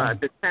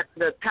the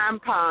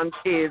tampons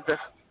is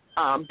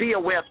be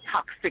aware of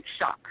toxic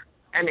shock.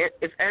 And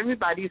if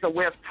everybody's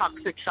aware of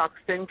toxic shock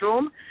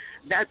syndrome,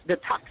 that the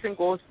toxin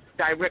goes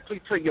directly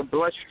to your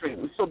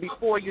bloodstream. So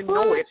before you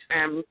know it,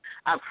 and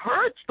I've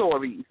heard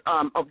stories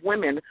of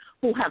women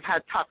who have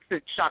had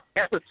toxic shock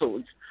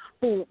episodes,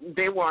 who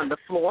they were on the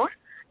floor,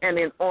 and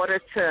in order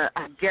to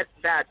get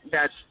that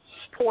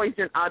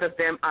poison out of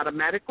them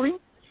automatically,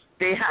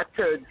 they had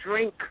to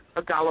drink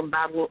a gallon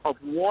bottle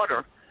of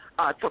water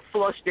to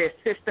flush their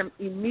system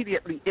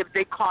immediately if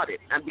they caught it.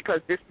 And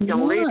because this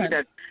young lady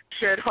that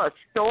shared her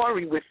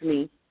story with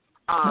me,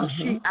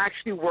 she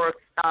actually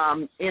worked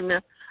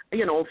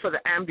for the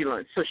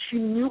ambulance. So she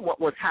knew what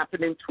was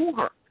happening to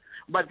her.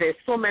 But there's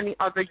so many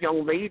other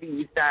young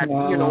ladies that,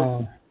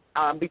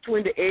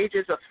 between the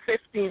ages of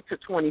 15 to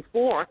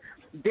 24,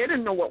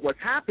 didn't know what was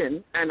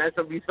happening. And as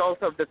a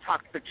result of the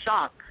toxic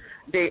shock,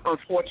 they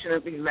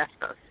unfortunately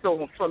left us.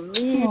 So for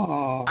me,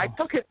 I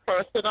took it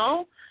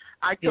personal.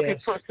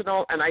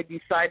 And I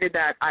decided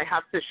that I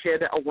have to share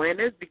the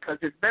awareness because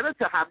it's better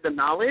to have the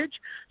knowledge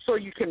so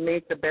you can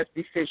make the best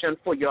decision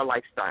for your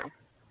lifestyle.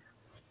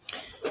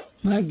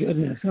 My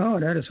goodness. Oh,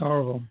 that is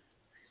horrible.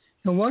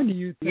 And why do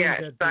you think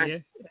that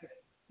the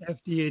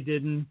FDA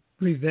didn't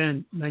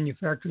prevent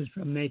manufacturers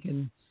from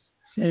making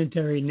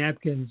sanitary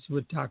napkins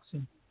with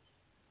toxin?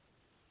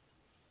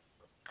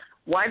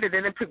 Why they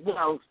didn't?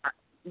 Well,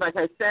 like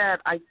I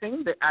said, I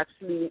think that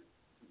actually,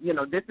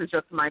 this is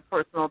just my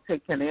personal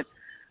take on it.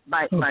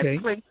 By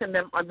placing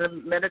them on the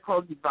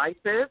medical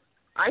devices,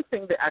 I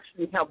think they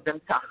actually help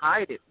them to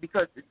hide it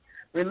because,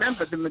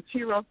 remember, the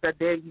materials that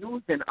they're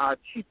using are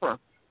cheaper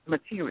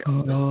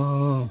materials.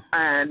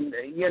 And,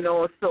 they're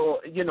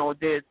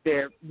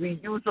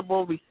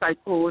reusable,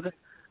 recycled,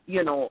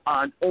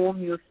 an old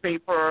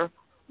newspaper,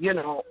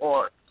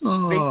 or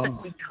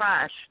basically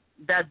trash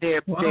that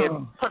they're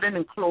putting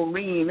in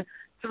chlorine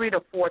 3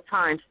 to 4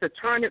 times to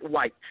turn it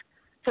white,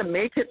 to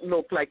make it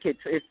look like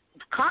it's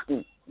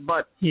cotton,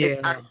 but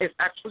it's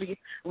actually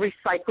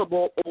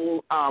recyclable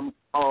old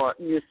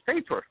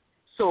newspaper.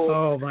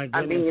 So,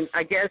 I mean,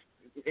 I guess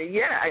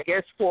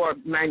for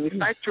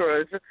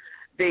manufacturers,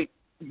 they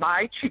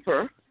buy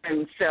cheaper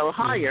and sell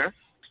higher.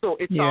 So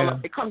it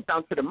comes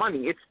down to the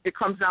money. It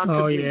comes down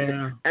to greed.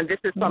 And this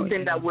is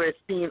something that we're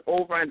seeing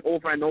over and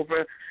over and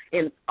over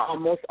in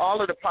almost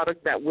all of the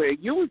products that we're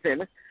using.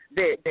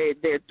 They're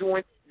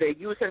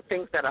using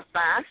things that are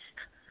fast.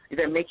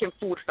 They're making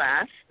food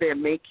fast. They're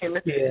making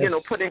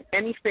putting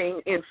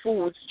anything in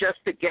foods just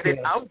to get it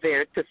out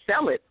there to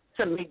sell it,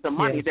 to make the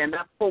money. They're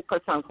not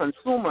focused on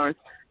consumers.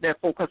 They're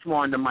focused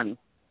more on the money.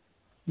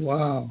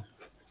 Wow.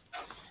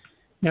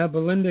 Now,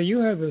 Belinda, you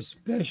have a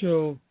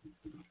special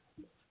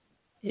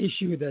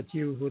issue that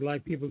you would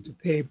like people to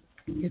pay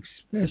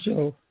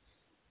special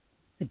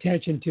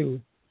attention to,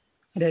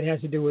 and that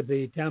has to do with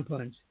the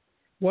tampons.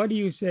 Why do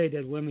you say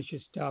that women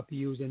should stop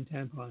using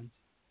tampons?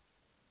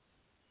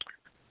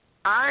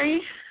 I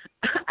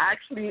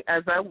actually,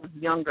 as I was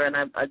younger, and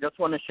I just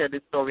want to share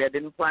this story. I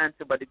didn't plan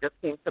to, but it just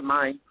came to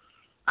mind.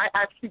 I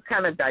actually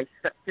kind of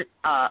dissected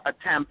a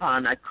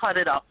tampon. I cut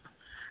it up,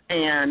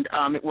 and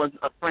it was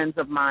a friend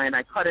of mine.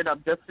 I cut it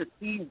up just to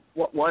see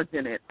what was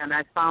in it, and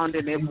I found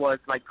it was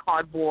like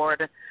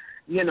cardboard,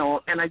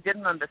 and I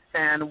didn't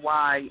understand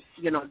why,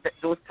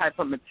 those type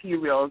of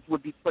materials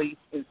would be placed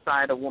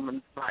inside a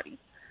woman's body.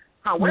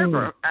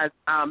 However, as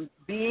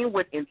being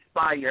with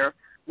Inspire,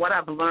 what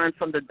I've learned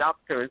from the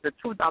doctors, the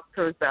 2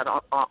 doctors that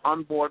are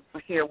on board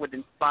here with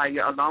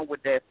Inspire, along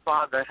with their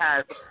father,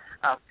 has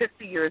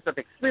 50 years of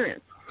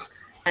experience.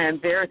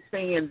 And they're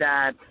saying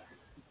that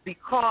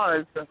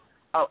because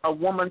a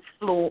woman's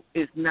flow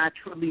is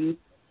naturally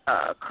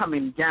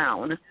coming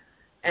down,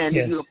 and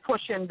you're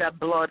pushing that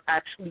blood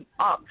actually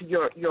up,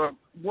 you're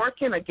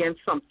working against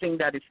something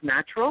that is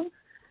natural,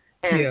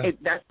 and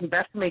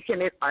that's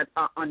making it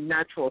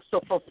unnatural.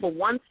 So for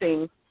one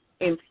thing,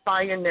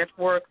 Inspire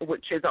Network,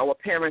 which is our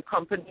parent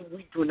company,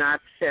 we do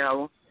not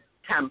sell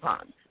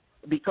tampons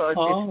because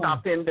it's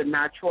stopping the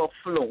natural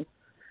flow.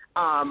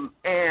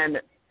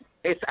 And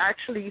it's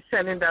actually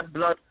sending that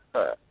blood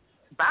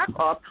back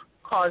up,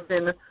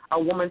 causing a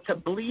woman to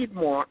bleed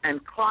more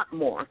and clot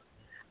more.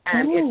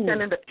 And it's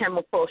sending the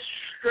chemical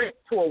straight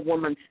to a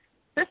woman's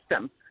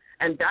system.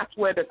 And that's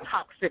where the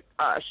toxic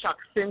shock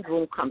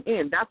syndrome come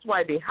in. That's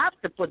why they have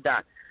to put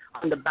that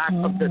on the back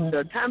of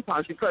the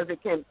tampons, because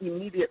it can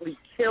immediately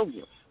kill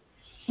you.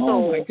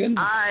 So my goodness.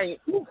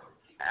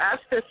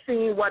 after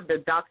seeing what the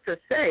doctors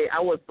say, I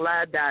was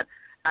glad that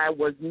I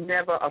was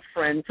never a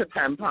friend to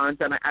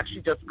tampons, and I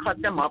actually just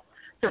cut them up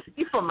to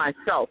see for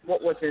myself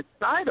what was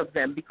inside of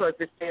them, because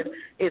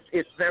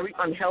it's very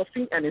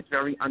unhealthy and it's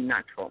very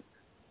unnatural.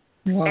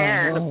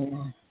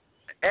 Wow.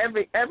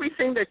 And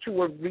everything that you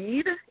will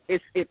read,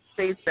 it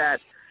states that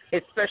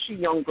especially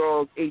young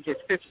girls ages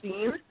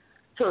 15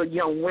 to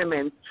young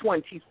women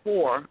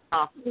 24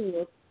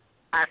 who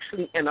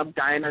actually end up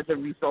dying as a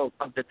result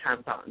of the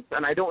tampons.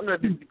 And I don't know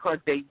if it's because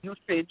their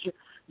usage,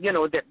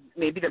 that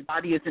maybe the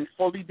body isn't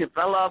fully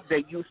developed, their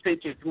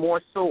usage is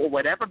more so or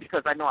whatever,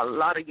 because I know a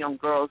lot of young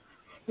girls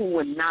who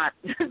would not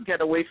get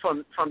away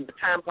from the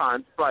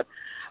tampons, but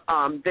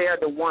they are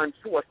the ones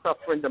who are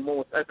suffering the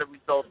most as a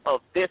result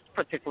of this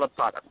particular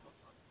product.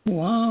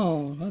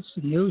 Wow, that's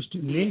news to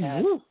me.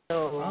 Yeah.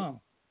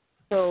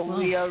 So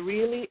we are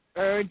really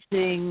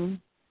urging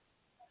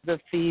the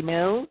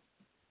females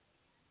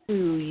to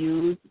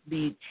use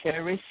the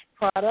Cherish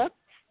product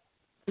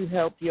to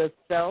help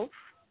yourself,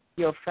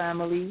 your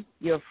family,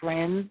 your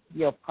friends,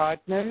 your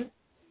partners.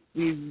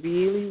 We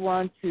really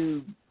want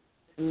to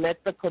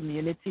let the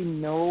community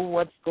know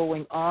what's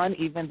going on,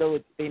 even though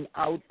it's been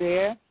out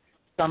there.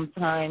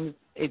 Sometimes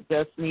it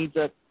just needs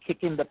a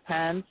kick in the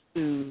pants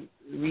to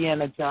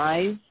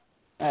re-energize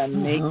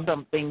and make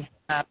something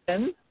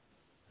happen.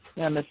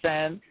 You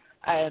understand?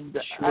 And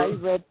I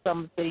read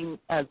something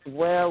as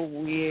well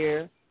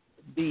where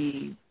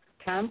the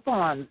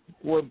tampons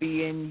were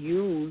being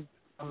used,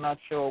 I'm not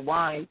sure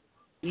why,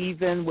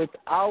 even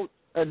without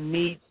a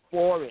need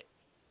for it.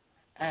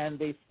 And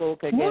they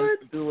spoke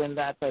against doing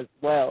that as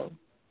well.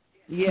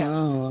 Yeah.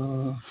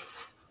 Oh.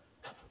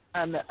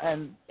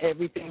 And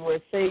everything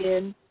we're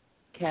saying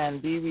can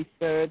be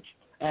researched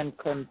and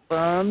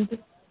confirmed.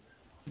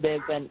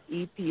 There's an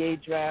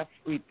EPA draft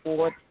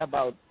report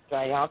about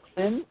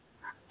dioxin.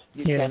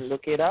 You can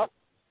look it up.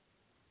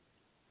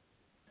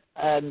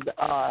 And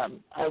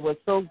I was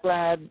so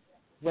glad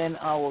when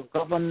our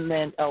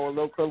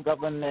local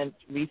government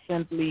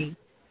recently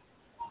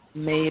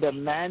made a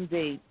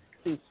mandate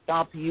to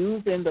stop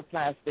using the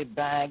plastic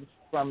bags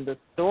from the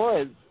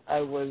stores. I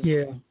was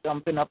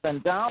jumping up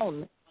and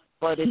down,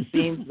 but it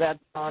seems that's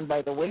gone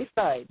by the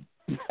wayside.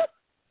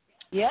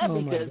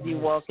 Because you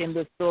walk in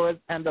the stores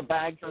and the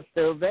bags are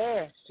still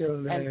there.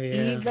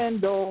 Even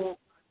though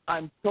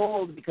I'm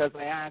told, because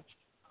I asked,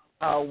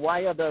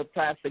 why are the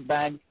plastic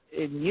bags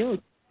in use.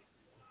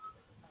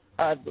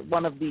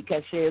 One of the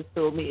cashiers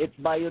told me it's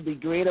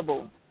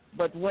biodegradable.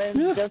 But when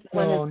is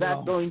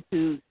that going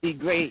to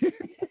degrade?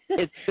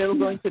 It's still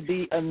going to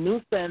be a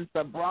nuisance,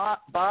 a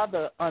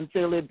bother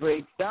until it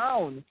breaks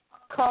down.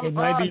 Come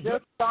on,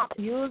 just stop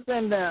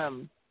using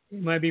them.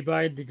 It might be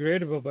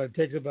biodegradable, but it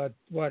takes about,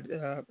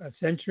 a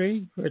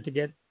century for it to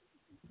get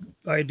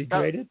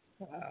biodegraded?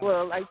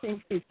 Well, I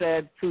think he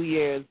said 2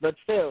 years, but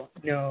still.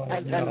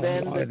 And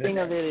then the thing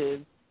of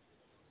it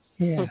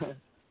is,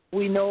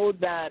 we know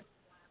that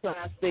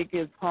plastic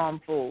is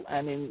harmful,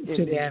 and in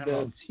the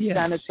animals. The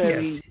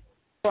sanitary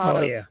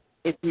products,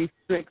 it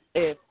restricts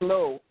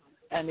airflow.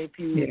 And if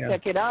you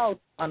check it out,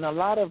 on a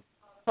lot of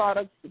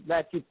products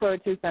that you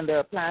purchase and there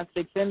are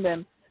plastics in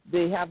them,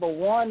 they have a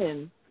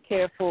warning,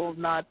 careful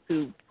not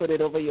to put it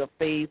over your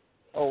face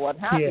or what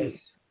have you.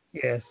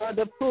 Yes. For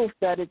the proof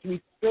that it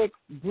restricts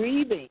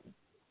breathing.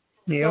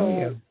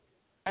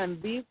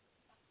 And these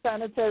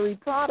sanitary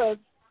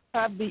products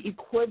have the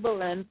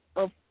equivalent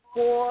of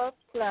 4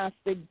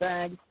 plastic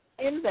bags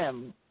in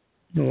them.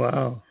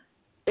 Wow.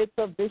 It's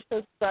a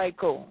vicious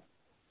cycle.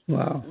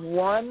 Wow.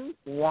 One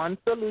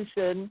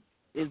solution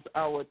is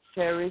our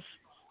cherished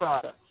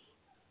products.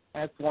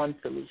 That's one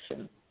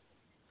solution.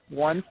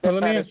 One step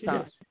at a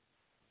time.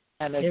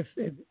 And if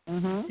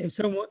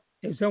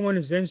someone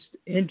is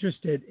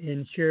interested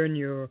in sharing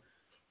your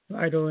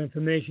vital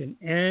information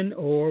and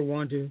or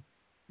want to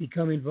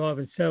become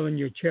involved in selling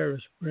your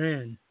cherished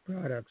brand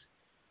products,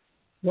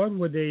 what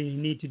would they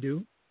need to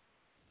do?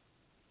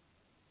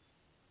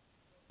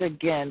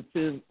 Again,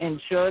 to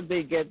ensure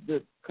they get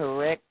the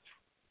correct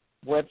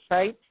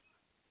website,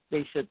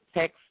 they should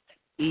text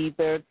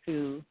either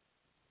to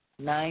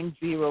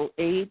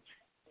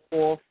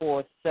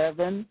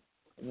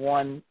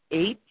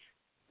 908-447-18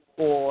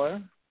 or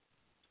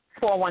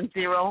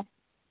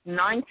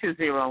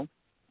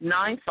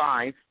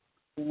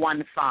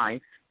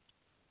 410-920-9515.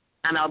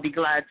 And I'll be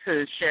glad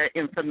to share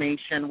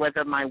information,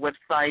 whether my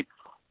website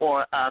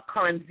or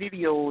current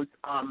videos,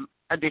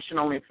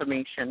 additional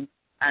information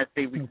as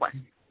they request.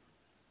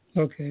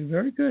 Okay,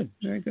 very good,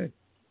 very good.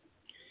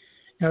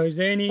 Now, is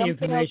there any information?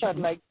 Something else I'd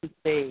like to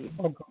say.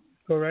 Oh,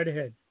 go right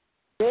ahead.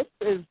 This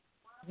is,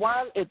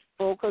 while it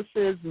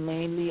focuses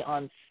mainly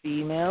on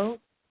females,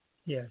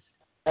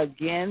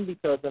 again,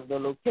 because of the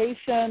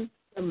location,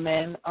 the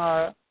men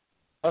are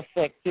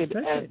affected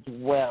as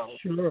well.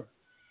 Sure.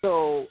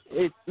 So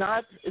it's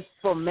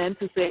for men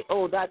to say,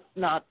 oh, that's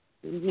not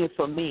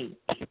for me.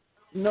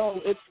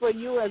 No, it's for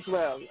you as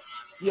well.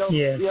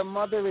 Your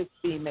mother is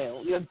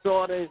female. Your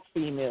daughter is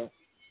female.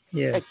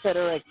 Et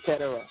cetera, et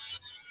cetera.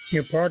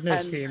 Your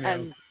partner is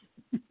female.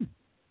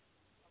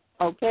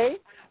 Okay?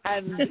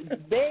 And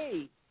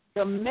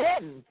the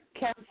men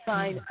can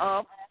sign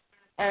up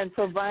and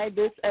provide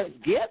this as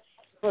gifts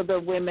for the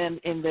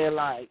women in their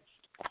lives.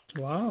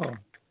 Wow.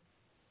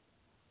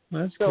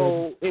 That's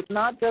so good. It's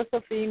not just a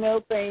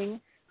female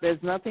thing.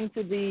 There's nothing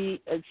to be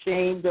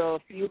ashamed or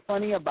feel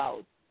funny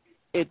about.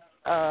 It's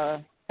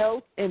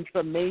health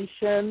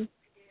information,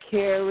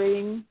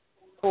 caring,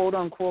 quote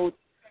unquote,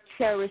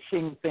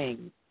 cherishing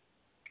things.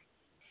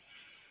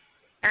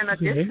 And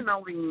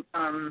additionally,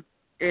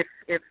 if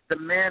the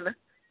men,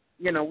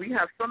 we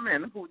have some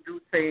men who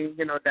do say,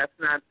 that's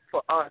not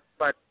for us,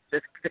 but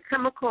the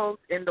chemicals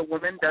in the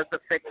women does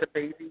affect the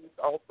babies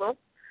also.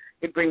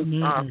 It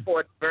brings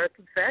forth birth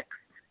defects.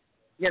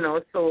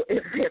 So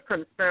if they're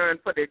concerned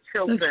for their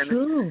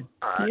children,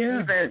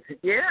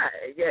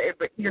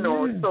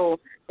 so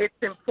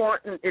it's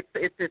important.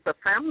 It's a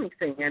family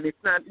thing, and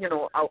it's not,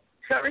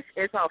 Cherish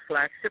is our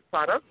flagship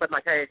product, but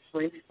like I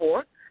explained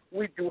before,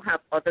 we do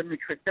have other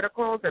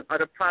nutraceuticals and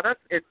other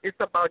products. It's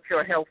about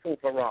your health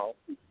overall.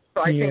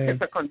 So I think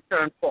it's a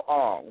concern for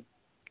all.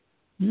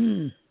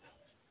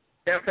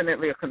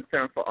 Definitely a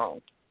concern for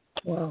all.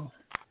 Wow.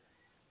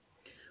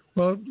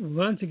 Well,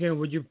 once again,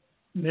 would you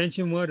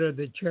mention what are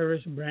the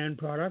Cherish brand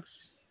products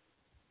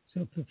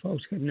so the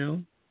folks could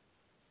know?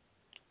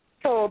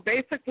 So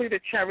basically the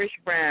Cherish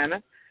brand,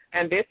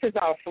 and this is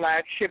our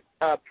flagship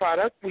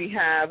product. We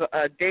have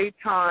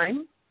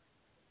daytime.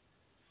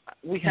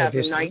 We have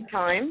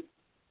nighttime.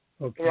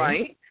 Okay.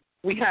 Right.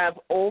 We have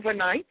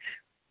overnight,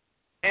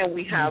 and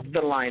we have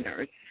the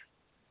liners.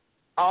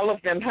 All of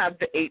them have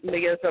the 8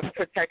 layers of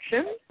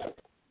protection,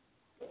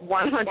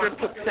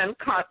 100%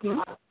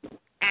 cotton,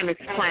 and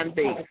it's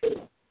plant-based.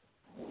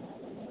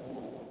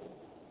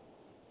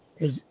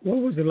 What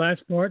was the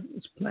last part?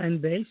 It's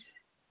plant-based?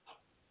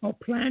 Oh,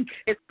 plant?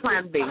 It's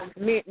plant-based,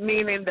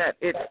 meaning that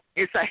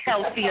it's a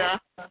healthier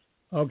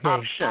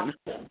option.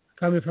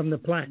 Coming from the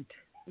plant.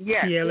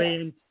 Yes.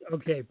 P-L-A-N.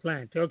 Okay,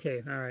 plant.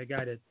 Okay, all right,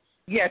 got it.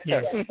 Yes,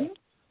 sir.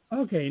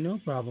 Okay, no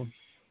problem.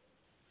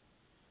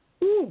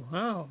 Ooh,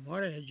 wow,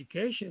 what an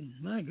education.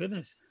 My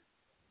goodness.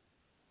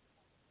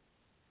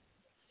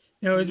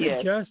 Now, is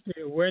it just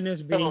the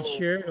awareness being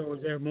shared, or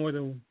is there more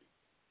than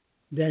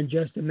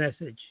just a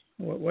message?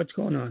 What's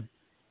going on?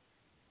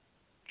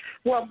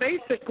 Well,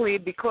 basically,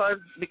 because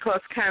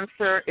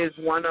cancer is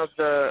one of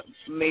the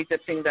major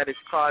things that is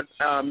caused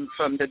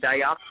from the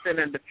dioxin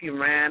and the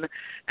furan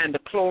and the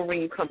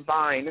chlorine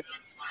combined,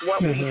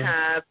 what we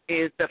have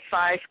is the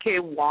 5K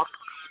walk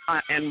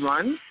and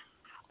runs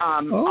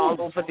all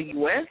over the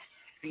U.S.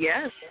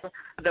 Yes.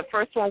 The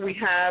first one we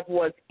have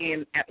was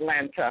in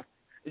Atlanta,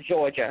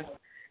 Georgia.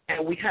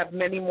 And we have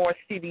many more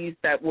cities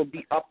that will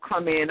be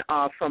upcoming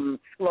from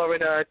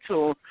Florida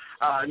to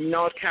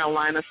North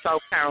Carolina,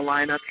 South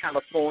Carolina,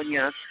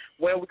 California,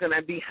 where we're going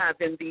to be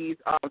having these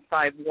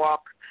 5K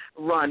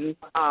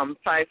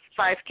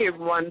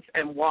runs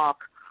and walk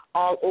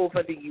all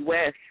over the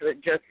U.S.,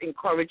 just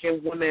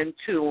encouraging women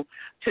to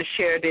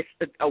share this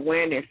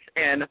awareness.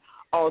 And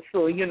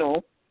also,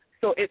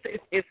 so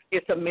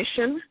it's a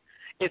mission,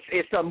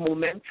 it's a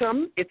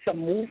momentum, it's a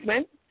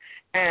movement.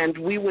 And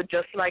we would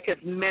just like as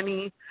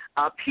many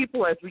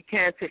people as we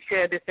can to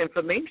share this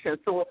information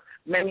so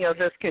many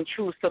of us can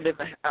choose to live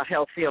a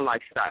healthier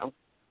lifestyle.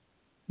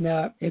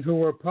 Now, if it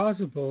were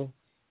possible,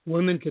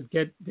 women could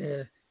get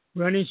the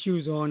running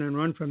shoes on and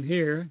run from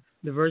here,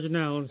 the Virgin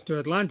Islands, to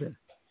Atlanta.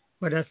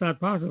 But that's not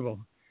possible.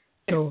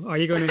 So are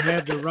you going to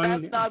have the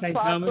run That's not St.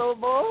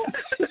 possible.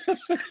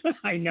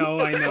 I know.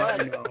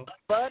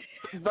 But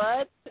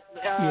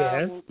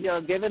yes.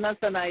 You're giving us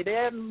an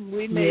idea.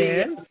 We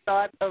may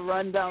start a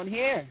run down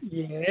here.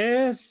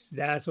 Yes,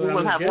 that's what we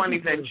will have one to.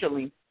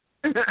 eventually.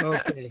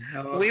 Okay.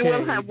 We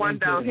will have one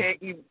down here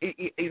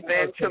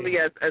eventually,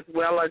 as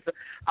well as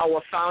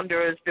our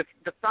founders. The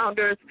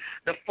founders,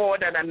 the four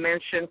that I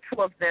mentioned,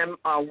 two of them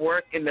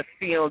work in the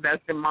field.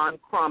 That's Demond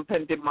Crump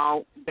and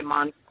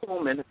Demond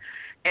Coleman.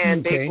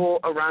 And they go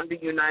around the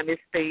United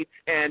States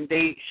and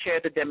they share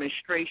the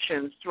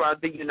demonstrations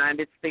throughout the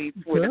United States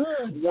with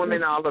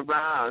women all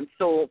around.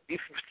 So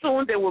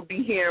soon they will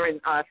be here in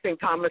St.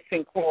 Thomas,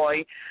 St.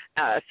 Croix,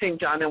 St.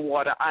 John and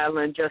Water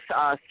Island, just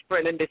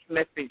spreading this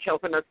message,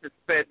 helping us to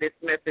spread this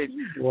message.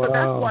 Wow. So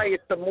that's why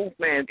it's a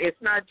movement.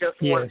 It's not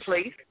just one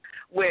place.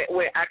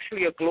 We're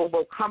actually a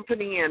global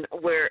company, and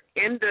we're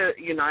in the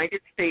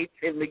United States,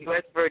 in the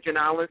U.S. Virgin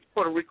Islands,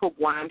 Puerto Rico,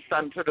 Guam,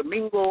 Santo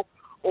Domingo,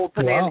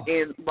 opening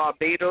in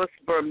Barbados,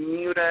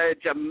 Bermuda,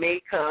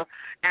 Jamaica,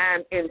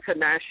 and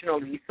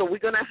internationally. So we're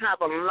going to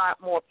have a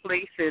lot more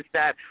places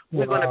that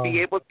we're going to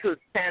be able to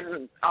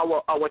send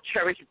our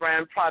cherished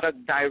brand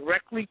product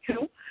directly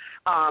to.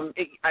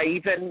 I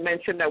even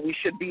mentioned that we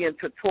should be in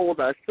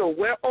Totola. So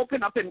we're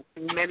open up in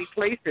many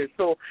places.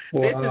 So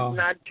this is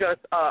not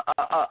just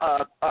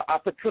an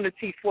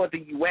opportunity for the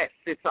U.S.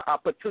 It's an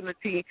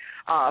opportunity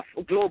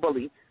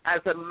globally. As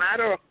a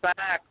matter of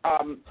fact,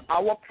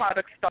 our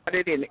product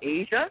started in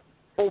Asia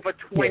over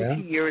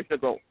 20 years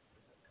ago.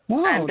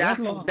 Wow, and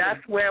that's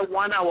where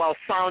one of our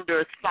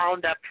founders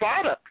found that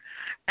product.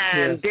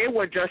 And they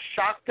were just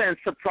shocked and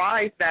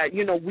surprised that,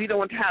 we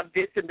don't have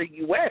this in the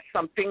U.S.,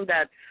 something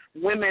that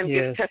women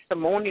give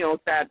testimonials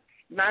that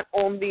not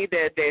only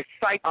their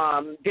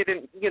cycle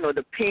didn't,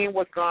 the pain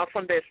was gone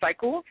from their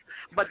cycles,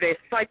 but their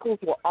cycles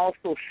were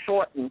also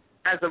shortened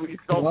as a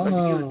result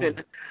of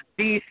using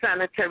these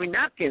sanitary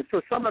napkins.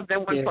 So some of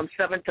them went from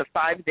 7 to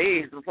 5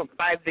 days, and from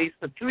 5 days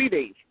to 3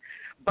 days.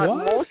 But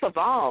most of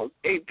all,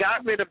 it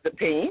got rid of the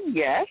pain,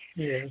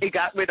 It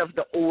got rid of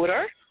the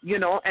odor,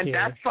 and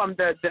that's from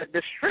the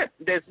strip.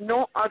 There's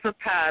no other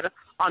pad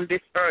on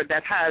this earth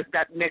that has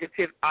that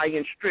negative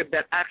ion strip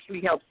that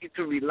actually helps you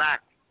to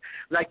relax,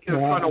 like you're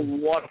in front of a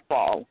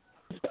waterfall.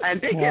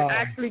 And they can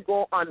actually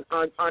go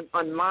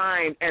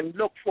online and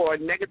look for a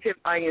negative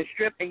ion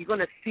strip, and you're going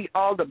to see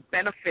all the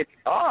benefits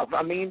of.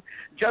 I mean,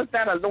 just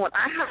that alone.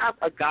 I have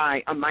a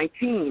guy on my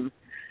team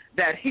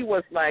that he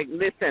was like,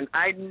 listen,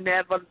 I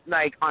never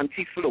like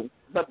anti-flu,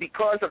 but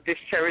because of this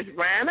cherished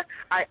brand,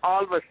 I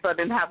all of a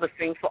sudden have a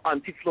thing for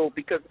anti-flu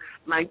because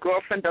my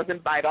girlfriend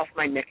doesn't bite off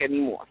my neck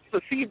anymore.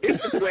 So see, this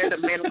is where the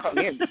men come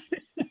in.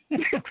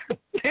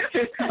 This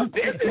is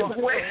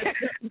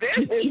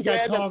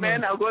where the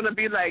men are going to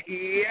be like,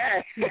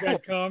 yes,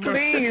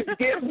 please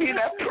give me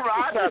that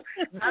product.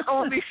 Not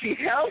only is she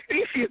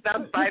healthy, she's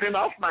not biting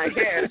off my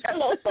head.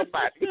 Hello,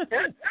 somebody.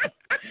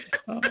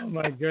 Oh,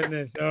 my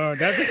goodness. Oh,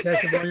 that's a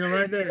testimonial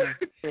right there.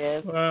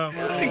 Yes. Wow.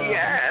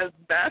 Yes,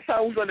 that's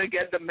how we're going to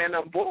get the men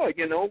on board,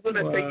 We're going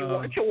to say, you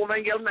want your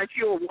woman yelling at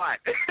you or what?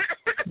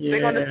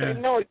 They're going to say,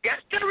 no, get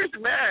cherished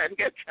man,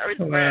 get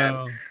cherished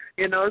man.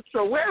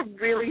 So we're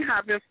really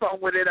having fun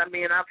with it. I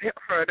mean, I've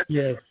heard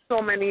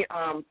so many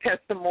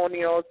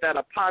testimonials that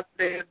are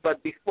positive, but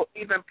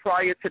even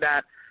prior to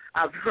that,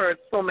 I've heard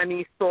so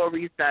many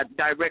stories that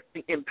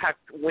directly impact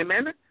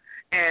women,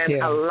 and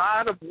a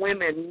lot of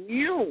women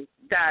knew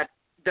that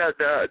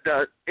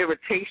the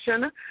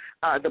irritation,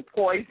 the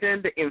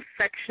poison, the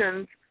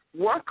infections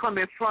were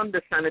coming from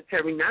the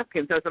sanitary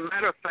napkins. As a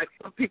matter of fact,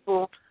 some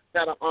people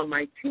that are on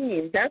my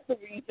team, that's the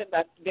reason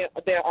that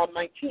they're on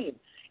my team.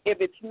 If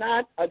it's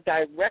not a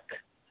direct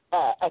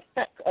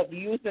effect of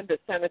using the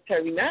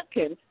sanitary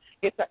napkins,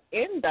 it's an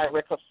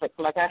indirect effect.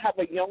 Like I have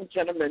a young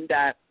gentleman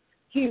that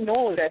he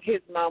knows that his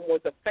mom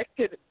was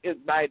affected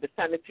by the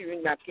sanitary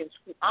napkins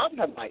throughout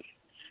her life.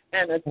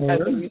 And as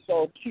a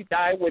result, she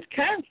died with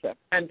cancer,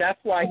 and that's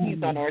why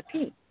he's on our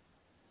team.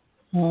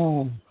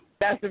 Oh.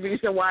 That's the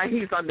reason why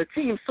he's on the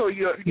team. So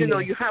you know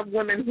you have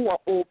women who are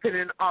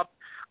opening up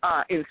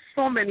in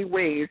so many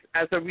ways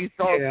as a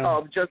result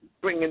of just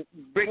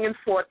bringing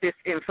forth this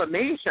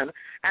information,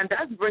 and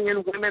that's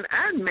bringing women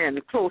and men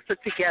closer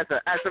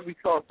together as a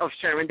result of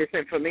sharing this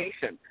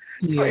information.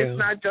 So it's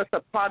not just a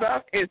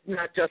product, it's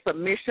not just a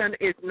mission,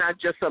 it's not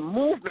just a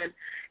movement,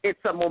 it's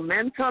a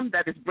momentum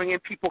that is bringing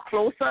people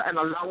closer and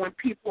allowing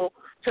people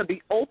to be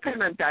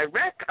open and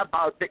direct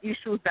about the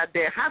issues that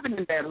they're having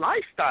in their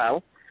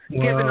lifestyle,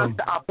 giving us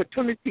the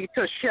opportunity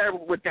to share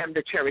with them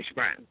the Cherish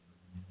brand.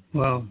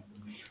 Wow.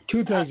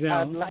 Two things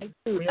now. I'd like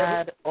to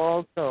add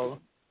also.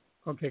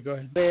 Okay, go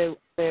ahead. There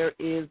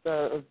is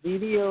a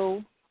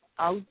video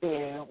out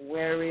there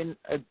wherein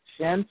a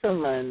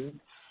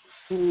gentleman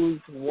whose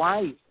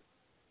wife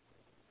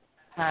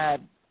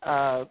had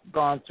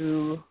gone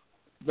through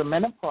the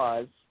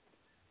menopause,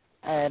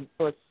 and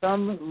for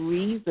some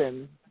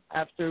reason,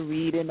 after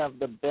reading of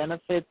the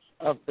benefits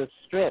of the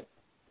strip,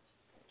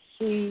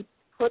 she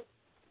put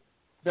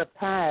the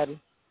pad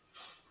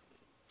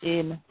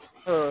in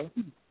her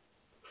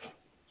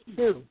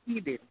shoe.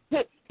 He did.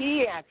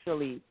 He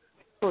actually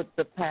put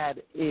the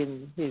pad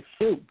in his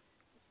shoe.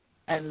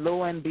 And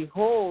lo and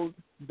behold,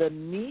 the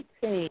knee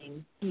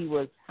pain he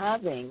was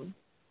having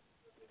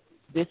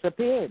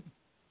disappeared.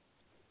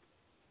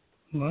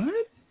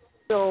 What?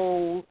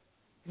 So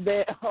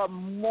there are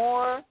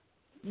more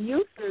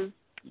uses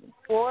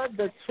for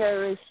the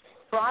Cherish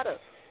product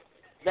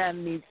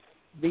than meets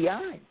the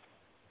eye.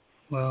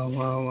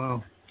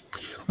 Wow.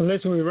 Well,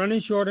 listen, we're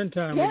running short on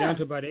time. We're down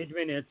to about 8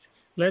 minutes.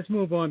 Let's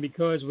move on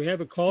because we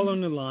have a call on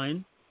the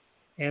line,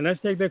 and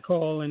let's take the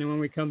call, and then when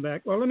we come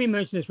back, well, let me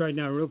mention this right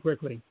now real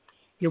quickly.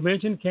 You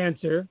mentioned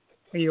cancer,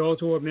 and you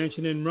also were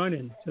mentioning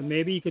running, so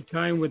maybe you could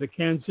time with a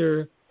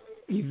cancer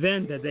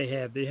event that they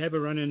have. They have a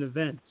running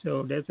event,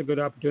 so that's a good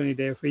opportunity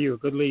there for you, a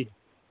good lead.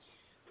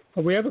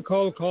 We have a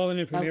call calling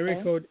in from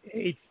area code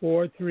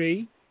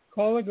 843.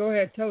 Caller, go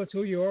ahead. Tell us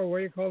who you are, where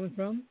you're calling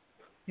from.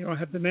 You don't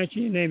have to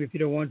mention your name if you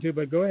don't want to,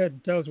 but go ahead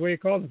and tell us where you're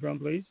calling from,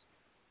 please.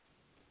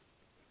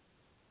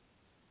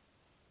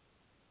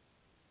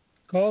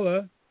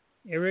 Caller,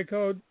 area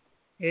code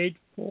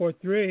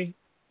 843.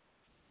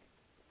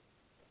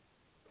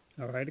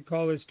 All right, the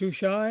caller is too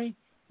shy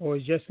or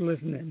is just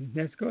listening.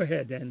 Let's go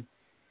ahead then.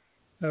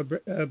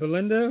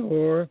 Belinda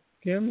or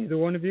Kim, either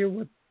one of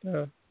you,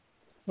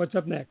 what's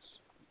up next?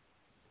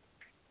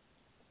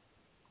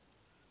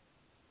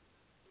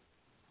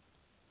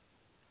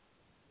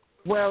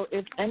 Well,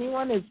 if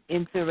anyone is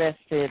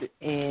interested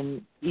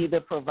in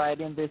either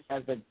providing this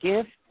as a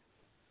gift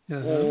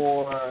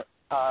or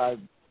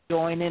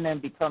joining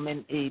and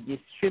becoming a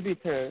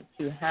distributor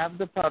to have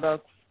the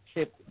products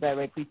shipped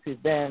directly to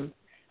them,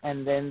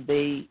 and then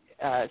they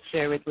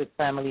share it with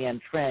family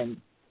and friends,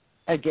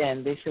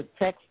 again, they should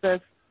text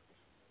us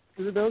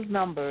to those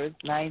numbers,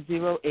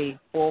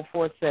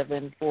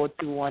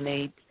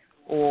 908-447-4218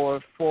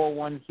 or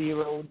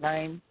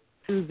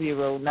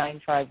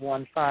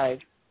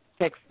 410-920-9515.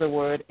 Text the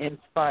word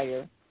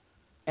INSPIRE,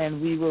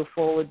 and we will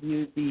forward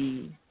you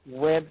the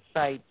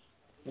website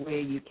where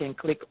you can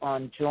click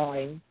on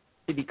join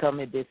to become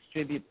a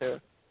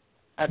distributor.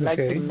 I'd like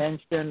to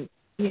mention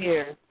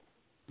here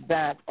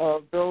that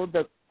although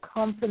the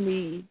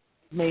company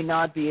may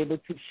not be able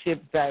to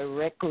ship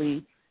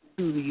directly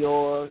to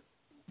your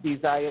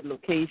desired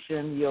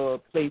location, your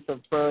place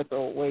of birth,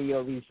 or where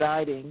you're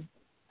residing,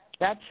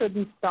 that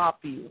shouldn't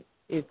stop you.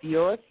 If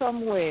you're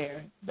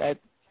somewhere that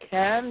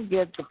can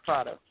get the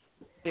product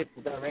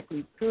shipped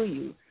directly to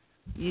you,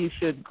 you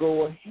should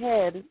go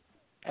ahead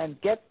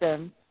and get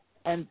them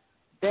and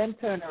then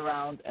turn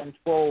around and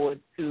forward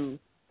to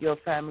your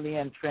family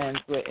and friends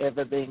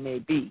wherever they may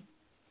be.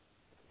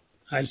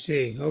 I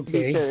see.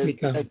 Okay.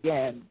 Because,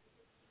 again,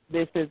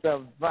 this is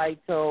a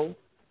vital,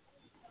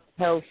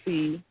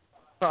 healthy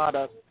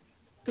product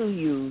to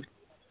use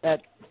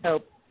that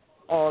helps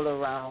all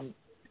around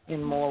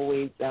in more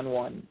ways than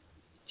one.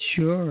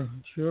 Sure.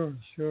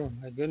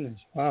 My goodness.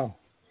 Wow.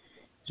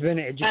 It's been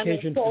an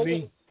education for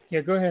me.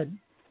 Yeah, go ahead.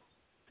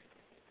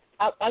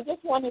 I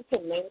just wanted to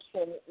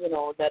mention,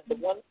 that the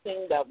one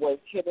thing that was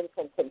hidden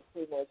from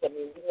consumers,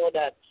 we know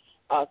that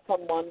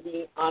someone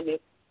being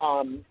honest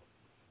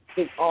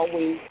is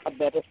always a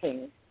better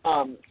thing.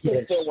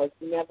 Since there was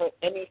never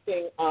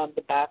anything on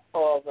the back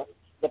of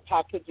the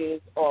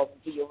packages of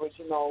the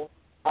original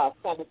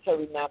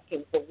sanitary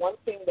napkins, the one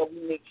thing that we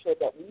make sure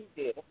that we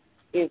did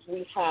is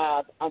we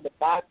have on the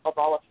back of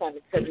our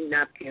sanitary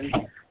napkins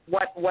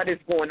what is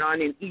going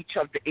on in each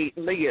of the 8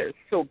 layers.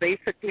 So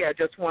basically, I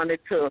just wanted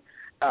to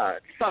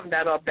sum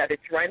that up, that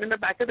it's right in the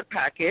back of the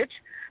package,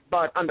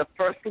 but on the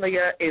first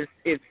layer is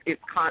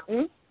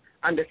cotton.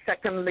 On the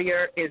second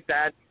layer is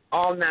that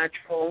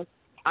all-natural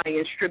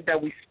iron strip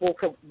that we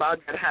spoke about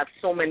that have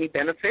so many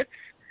benefits.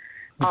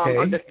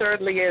 On the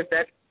third layer is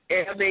that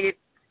air-laid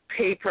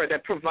paper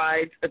that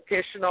provides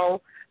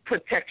additional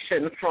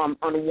protection from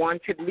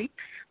unwanted leaks.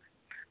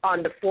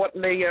 On the fourth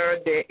layer,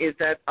 there is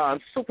that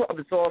super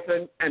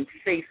absorbent and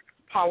safe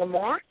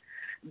polymer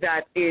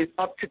that is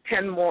up to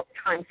 10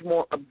 times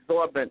more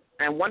absorbent.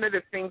 And one of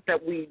the things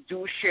that we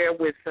do share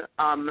with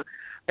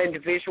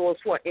individuals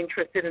who are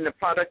interested in the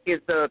product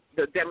is the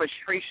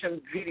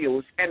demonstration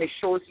videos, and it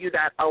shows you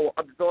that our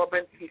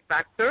absorbency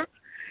factor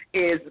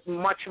is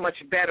much,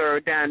 much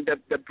better than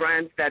the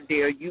brands that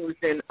they are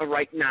using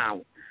right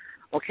now.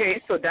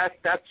 Okay, so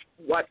that's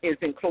what is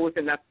enclosed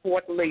in that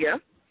fourth layer.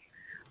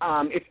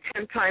 It's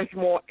 10 times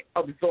more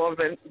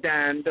absorbent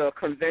than the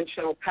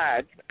conventional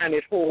pads, and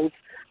it holds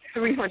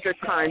 300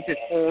 times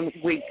its own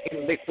weight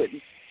in liquid.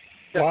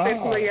 The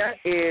fifth layer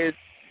is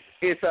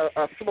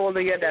a floor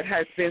layer that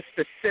has been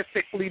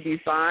specifically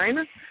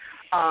designed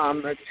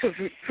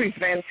to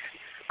prevent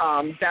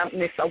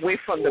dampness away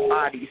from the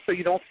body, so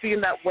you don't feel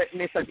that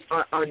wetness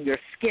on your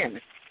skin.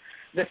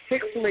 The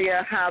sixth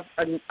layer have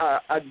an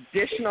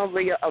additional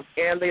layer of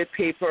air-laid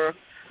paper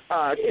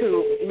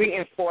to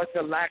reinforce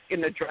the lack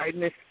in the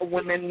dryness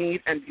women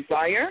need and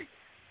desire.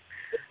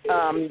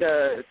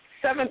 The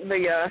seventh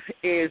layer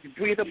is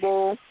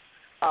breathable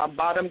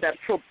bottom that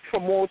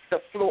promotes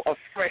the flow of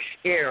fresh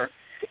air.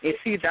 You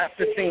see, that's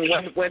the thing.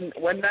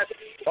 When that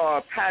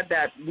pad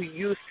that we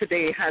use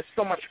today has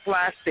so much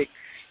plastic,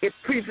 it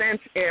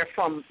prevents air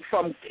from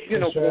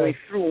going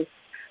through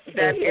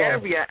that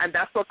area, and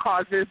that's what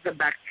causes the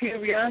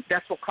bacteria.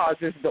 That's what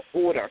causes the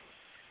odor.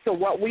 So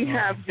what we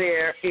have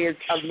there is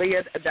a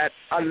layer that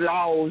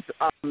allows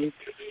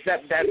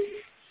that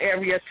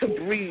area to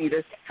breathe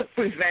to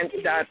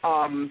prevent that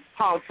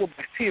harmful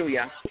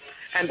bacteria.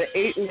 And the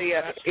eighth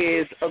layer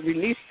is a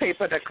release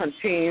paper that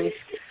contains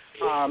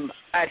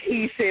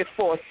adhesive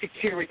for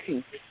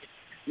security.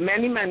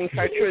 Many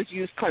manufacturers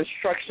use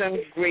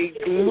construction-grade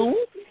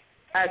glue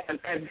as an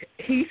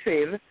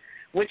adhesive,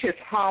 which is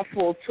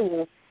harmful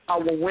to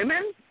our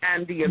women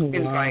and the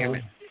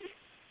environment.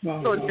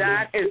 So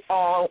that is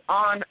all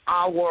on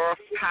our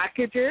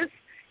packages.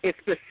 It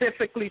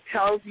specifically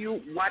tells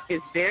you what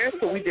is there,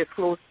 so we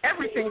disclose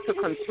everything to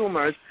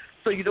consumers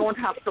so you don't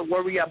have to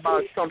worry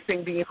about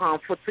something being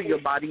harmful to your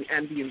body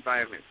and the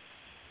environment.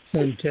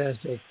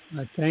 Fantastic.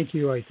 I thank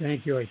you. My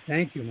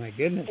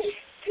goodness.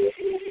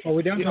 Well,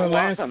 we're down to the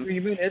last 3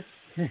 minutes.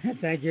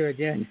 Thank you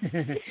again.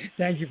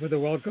 Thank you for the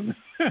welcome.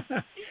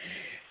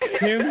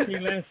 Kim,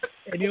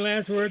 any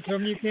last words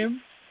from you,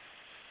 Kim?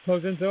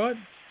 Closing thought?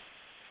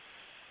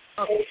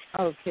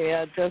 Okay,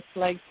 I'd just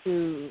like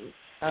to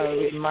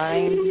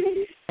remind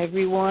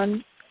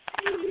everyone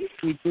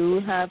we do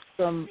have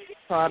some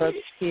products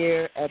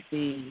here at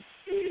the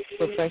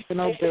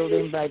professional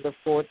building by the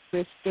Fort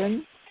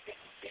Christian,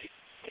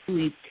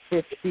 Suite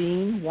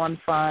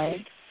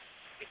 1515.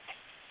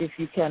 If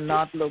you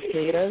cannot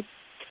locate us,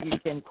 you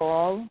can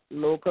call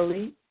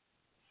locally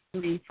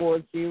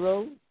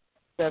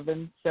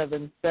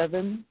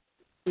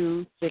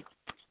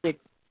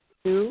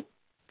 340-777-2662.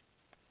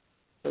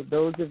 For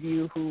those of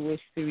you who wish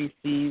to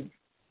receive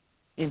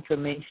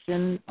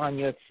information on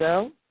your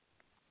cell,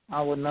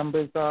 our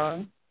numbers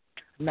are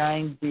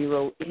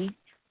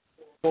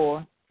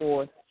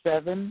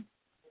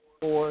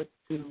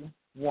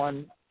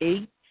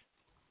 908-447-4218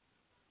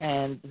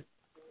 and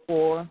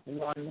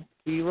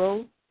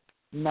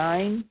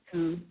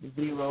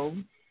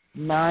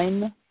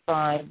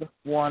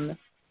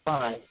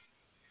 410-920-9515.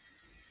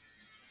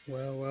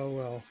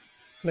 Well.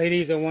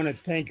 Ladies, I want to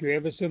thank you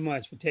ever so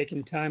much for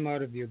taking time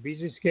out of your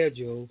busy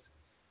schedules.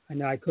 I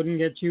know I couldn't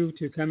get you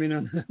to come in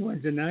on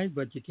Wednesday night,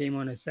 but you came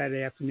on a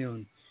Saturday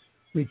afternoon.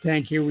 We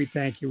thank you.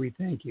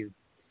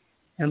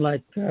 And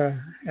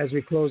as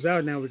we close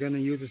out now, we're going to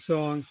use the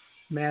song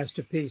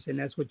Masterpiece, and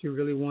that's what you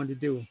really want to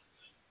do.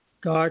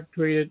 God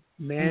created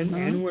men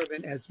and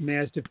women as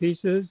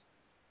masterpieces.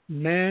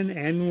 Men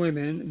and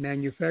women,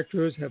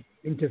 manufacturers have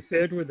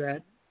interfered with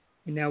that,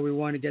 and now we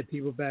want to get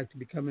people back to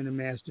becoming a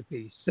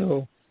masterpiece.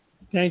 So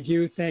thank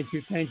you.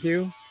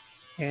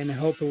 And I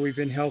hope that we've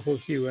been helpful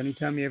to you.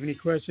 Anytime you have any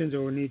questions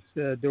or need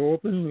the door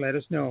open, let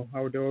us know.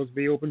 Our doors will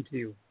be open to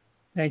you.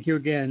 Thank you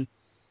again,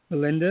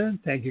 Belinda.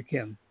 Thank you,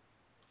 Kim.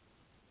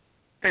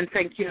 And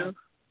thank you.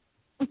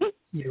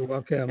 You're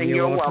welcome. And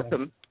you're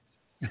welcome.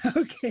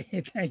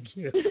 Okay, thank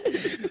you.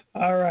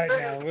 All right,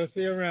 now. We'll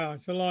see you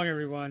around. So long,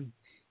 everyone.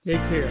 Take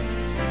care.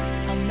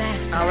 A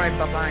masterpiece. All right,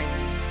 bye-bye.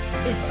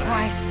 It's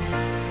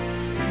priceless,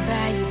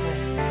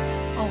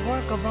 valuable, a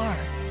work of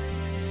art,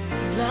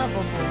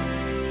 lovable,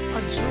 a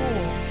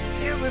jewel,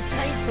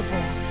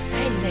 irreplaceable.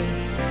 Hey, ladies.